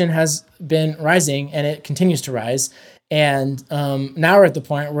 inflation has been rising and it continues to rise. And now we're at the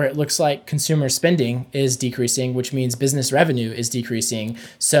point where it looks like consumer spending is decreasing, which means business revenue is decreasing.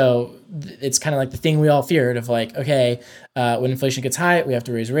 So it's kind of like the thing we all feared of like, okay, when inflation gets high, we have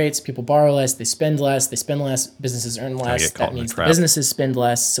to raise rates, people borrow less, they spend less, businesses earn less. That means businesses spend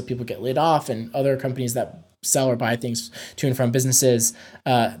less, so people get laid off, and other companies that sell or buy things to and from businesses,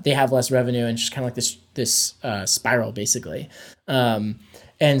 they have less revenue, and just kind of like this spiral basically.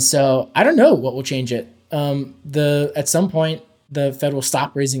 And so I don't know what will change it. At some point the Fed will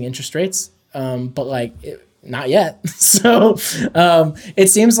stop raising interest rates, but not yet. So it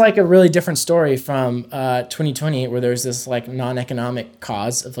seems like a really different story from 2020, where there's this like non-economic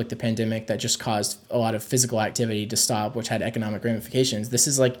cause of like the pandemic that just caused a lot of physical activity to stop, which had economic ramifications. This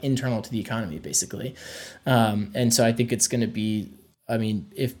is like internal to the economy basically. And so I think it's going to be,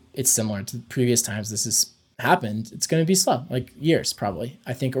 if it's similar to previous times this has happened, it's going to be slow, like years probably.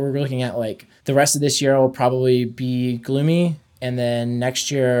 I think we're looking at like the rest of this year will probably be gloomy, and then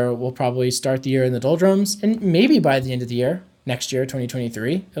next year we'll probably start the year in the doldrums, and maybe by the end of the year next year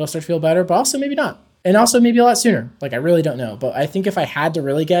 2023 it'll start to feel better, but also maybe not, and also maybe a lot sooner. Like I really don't know, but I think if I had to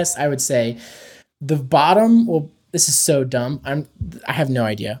really guess, I would say the bottom will this is so dumb. I have no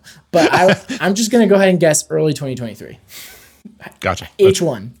idea, but I'm just going to go ahead and guess early 2023. Gotcha.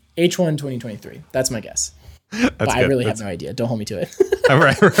 H1 2023. That's my guess. But I really have no idea. Don't hold me to it.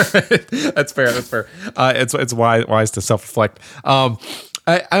 Right. That's fair. It's wise to self-reflect.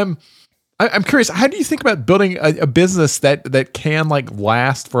 I'm curious. How do you think about building a business that can like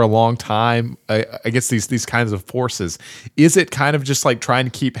last for a long time against these kinds of forces? Is it kind of just like trying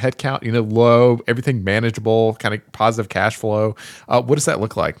to keep headcount, low, everything manageable, kind of positive cash flow? What does that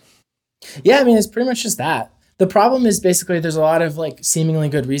look like? Yeah, I mean, it's pretty much just that. The problem is basically there's a lot of like seemingly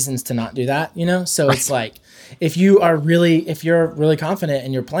good reasons to not do that, So right. It's like if you're really confident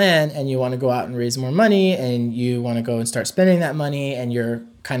in your plan and you want to go out and raise more money and you want to go and start spending that money and you're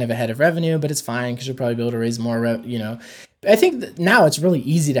kind of ahead of revenue, but it's fine because you'll probably be able to raise more, I think that now it's really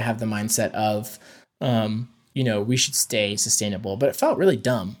easy to have the mindset of, we should stay sustainable, but it felt really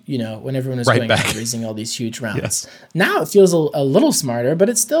dumb, when everyone was going out raising all these huge rounds. Yes. Now it feels a little smarter, but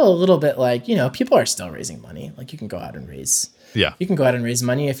it's still a little bit like, people are still raising money. Like you can go out and raise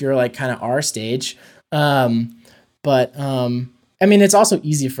money if you're like kind of our stage. I mean, it's also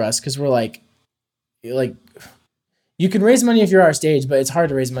easy for us because we're like you can raise money if you're our stage, but it's hard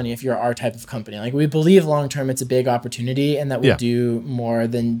to raise money if you're our type of company. Like we believe long-term it's a big opportunity and that we'll do more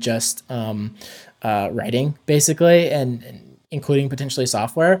than just, writing basically and including potentially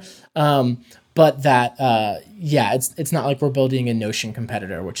software. But that, it's not like we're building a Notion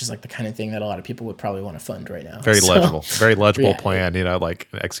competitor, which is like the kind of thing that a lot of people would probably want to fund right now. Very legible plan, like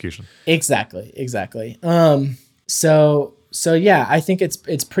execution. Exactly. So yeah, I think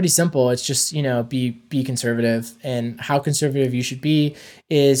it's pretty simple. It's just, be conservative, and how conservative you should be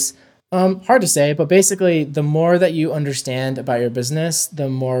is hard to say, but basically the more that you understand about your business, the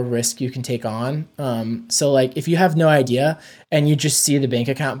more risk you can take on. So like if you have no idea and you just see the bank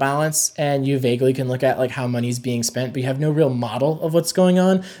account balance and you vaguely can look at like how money's being spent, but you have no real model of what's going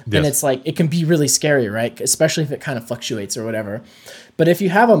on, then it's like, it can be really scary, right? Especially if it kind of fluctuates or whatever. But if you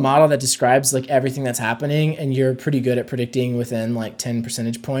have a model that describes like everything that's happening and you're pretty good at predicting within like 10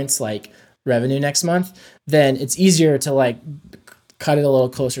 percentage points, like revenue next month, then it's easier to like cut it a little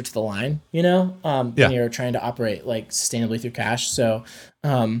closer to the line, when you're trying to operate like sustainably through cash. So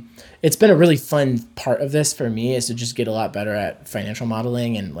it's been a really fun part of this for me is to just get a lot better at financial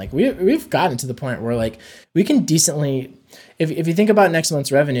modeling. And like we've gotten to the point where like we can decently, if you think about next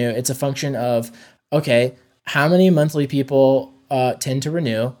month's revenue, it's a function of, okay, how many monthly people tend to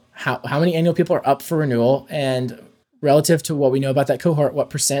renew, how many annual people are up for renewal, and relative to what we know about that cohort, what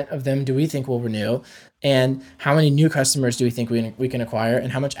percent of them do we think will renew, and how many new customers do we think we can acquire,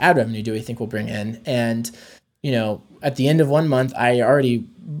 and how much ad revenue do we think we'll bring in. And, at the end of 1 month, I already,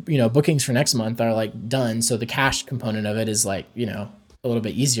 bookings for next month are like done. So the cash component of it is like, a little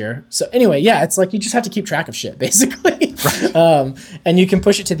bit easier. So anyway, it's like you just have to keep track of shit basically. Right. And you can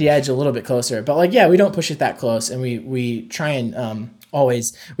push it to the edge a little bit closer. But like, we don't push it that close, and we try and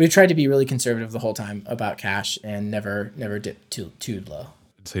we've tried to be really conservative the whole time about cash and never dip too low.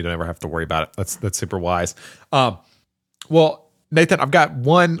 So you don't ever have to worry about it. That's super wise. Well, Nathan, I've got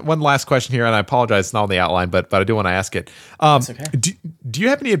one last question here, and I apologize, it's not on the outline, but I do want to ask it. That's okay. Do you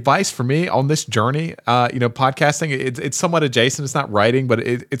have any advice for me on this journey? Podcasting, it's somewhat adjacent. It's not writing, but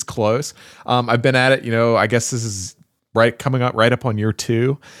it's close. I've been at it. I guess this is coming up right up on year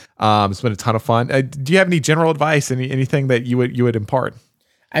 2. It's been a ton of fun. Do you have any general advice? Anything that you would impart?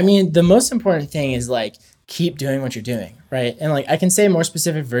 I mean, the most important thing is like keep doing what you're doing, right? And like I can say more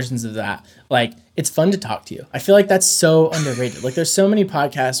specific versions of that. Like it's fun to talk to you. I feel like that's so underrated. Like there's so many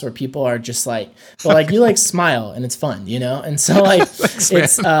podcasts where people are just like, well, like you like smile and it's fun, And so like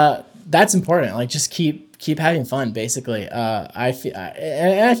it's that's important. Like just keep having fun, basically. I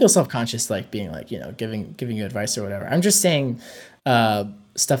feel self-conscious, like being like, giving you advice or whatever. I'm just saying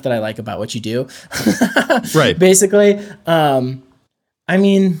stuff that I like about what you do. Right. Basically. I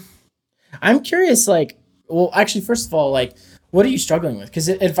mean, I'm curious, like, well, actually, first of all, like, what are you struggling with? Because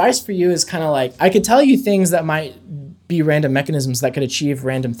advice for you is kind of like, I could tell you things that might be random mechanisms that could achieve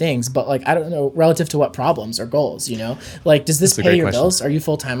random things, but like, I don't know, relative to what problems or goals, Like, does this pay your bills? Are you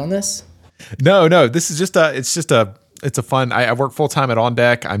full-time on this? No. This is it's a fun, I work full time at On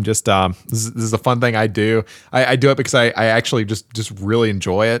Deck. I'm just, this is a fun thing I do. I do it because I actually just really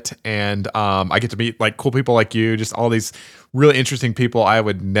enjoy it. And, I get to meet like cool people like you, just all these really interesting people I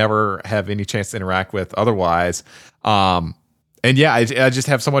would never have any chance to interact with otherwise. And I just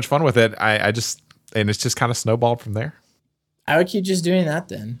have so much fun with it. And it's just kind of snowballed from there. I would keep just doing that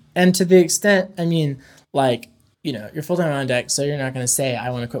then. And to the extent, I mean, like, you're full-time on Deck, so you're not going to say, I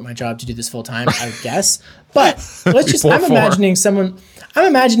want to quit my job to do this full-time, I would guess. But let's just, I'm imagining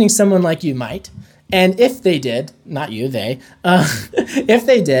someone like you might. And if they did, not you, they, if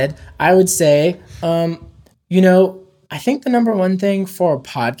they did, I would say, I think the number one thing for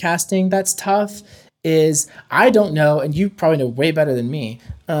podcasting that's tough is I don't know, and you probably know way better than me,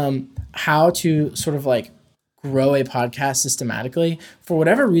 how to sort of like grow a podcast systematically. For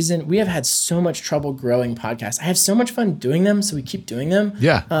whatever reason, we have had so much trouble growing podcasts. I have so much fun doing them, so we keep doing them.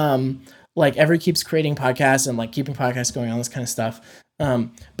 Yeah. Like Every keeps creating podcasts and like keeping podcasts going, all this kind of stuff.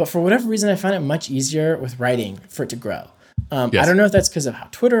 But for whatever reason, I find it much easier with writing for it to grow. Yes. I don't know if that's because of how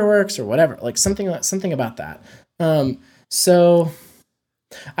Twitter works or whatever, like something about that. So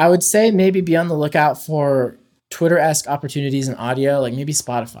I would say maybe be on the lookout for Twitter-esque opportunities in audio, like maybe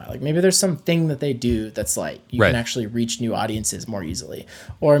Spotify. Like maybe there's something that they do that's like you can actually reach new audiences more easily.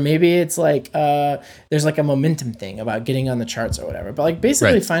 Or maybe it's like there's like a momentum thing about getting on the charts or whatever. But like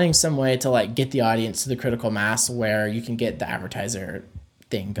basically finding some way to like get the audience to the critical mass where you can get the advertiser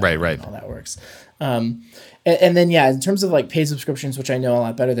thing going and all that works. And then, in terms of like paid subscriptions, which I know a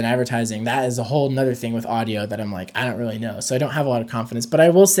lot better than advertising, that is a whole nother thing with audio that I'm like, I don't really know. So I don't have a lot of confidence, but I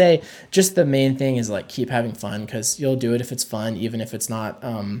will say just the main thing is like, keep having fun, because you'll do it if it's fun, even if it's not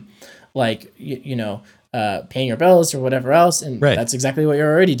paying your bills or whatever else. And that's exactly what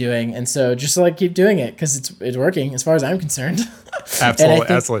you're already doing. And so just like keep doing it, because it's working as far as I'm concerned. Absolutely.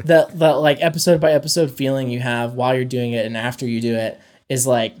 Absolutely. The like episode by episode feeling you have while you're doing it and after you do it is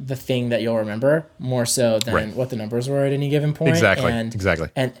like the thing that you'll remember more so than what the numbers were at any given point. Exactly.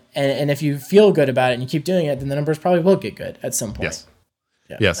 And if you feel good about it and you keep doing it, then the numbers probably will get good at some point. Yes.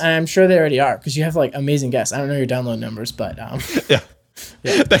 Yeah. Yes. And I'm sure they already are, because you have like amazing guests. I don't know your download numbers, but yeah.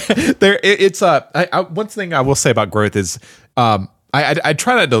 It's one thing I will say about growth is I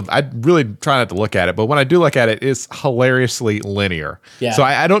really try not to look at it, but when I do look at it, it's hilariously linear. Yeah. So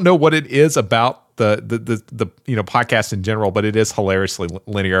I don't know what it is about the podcast in general, but it is hilariously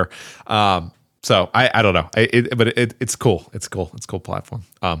linear. So I don't know. It's cool. It's cool. It's a cool platform.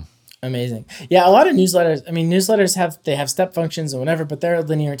 Amazing. Yeah, a lot of newsletters. I mean, newsletters have step functions and whatever, but they're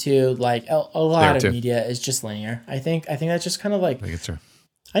linear too. Like a lot of media is just linear. I think that's just kind of like. I think it's true.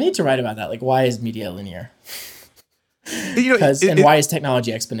 I need to write about that. Like, why is media linear? Why is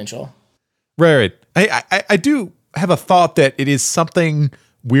technology exponential? Right. I do have a thought that it is something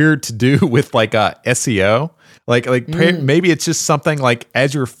weird to do with like SEO. Maybe it's just something like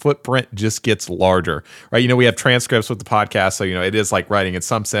as your footprint just gets larger, right? We have transcripts with the podcast, so it is like writing in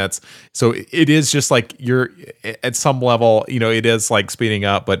some sense. So it is just like you're at some level, it is like speeding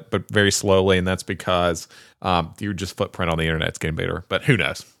up, but very slowly, and that's because your just footprint on the internet's getting bigger. But who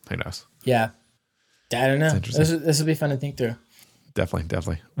knows? Yeah, I don't know. This will be fun to think through.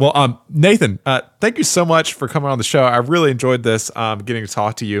 Definitely. Well, Nathan, thank you so much for coming on the show. I really enjoyed this, getting to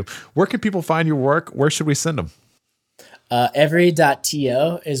talk to you. Where can people find your work? Where should we send them?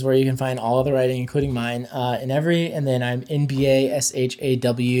 Every.to is where you can find all of the writing, including mine, and then I'm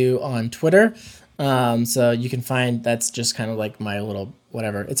NBASHAW on Twitter. So you can find, that's just kind of like my little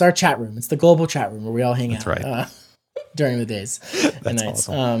whatever. It's our chat room. It's the global chat room where we all hang out during the days and nights.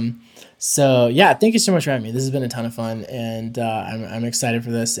 Awesome. So yeah, thank you so much for having me. This has been a ton of fun, and I'm excited for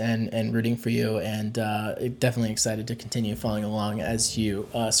this and rooting for you, and definitely excited to continue following along as you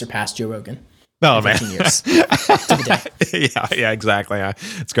surpass Joe Rogan. Oh man, years. Yeah, exactly.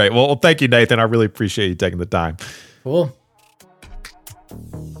 It's great. Well, thank you, Nathan. I really appreciate you taking the time. Cool.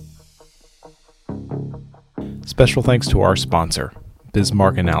 Special thanks to our sponsor,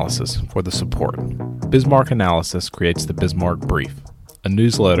 Bismarck Analysis, for the support. Bismarck Analysis creates the Bismarck Brief, a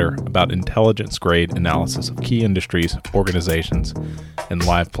newsletter about intelligence-grade analysis of key industries, organizations, and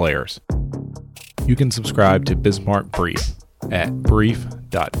live players. You can subscribe to Bismarck Brief at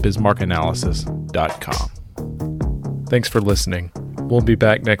brief.bismarckanalysis.com. Thanks for listening. We'll be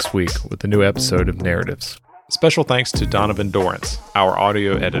back next week with a new episode of Narratives. Special thanks to Donovan Dorrance, our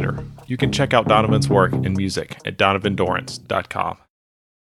audio editor. You can check out Donovan's work and music at donovandorrance.com.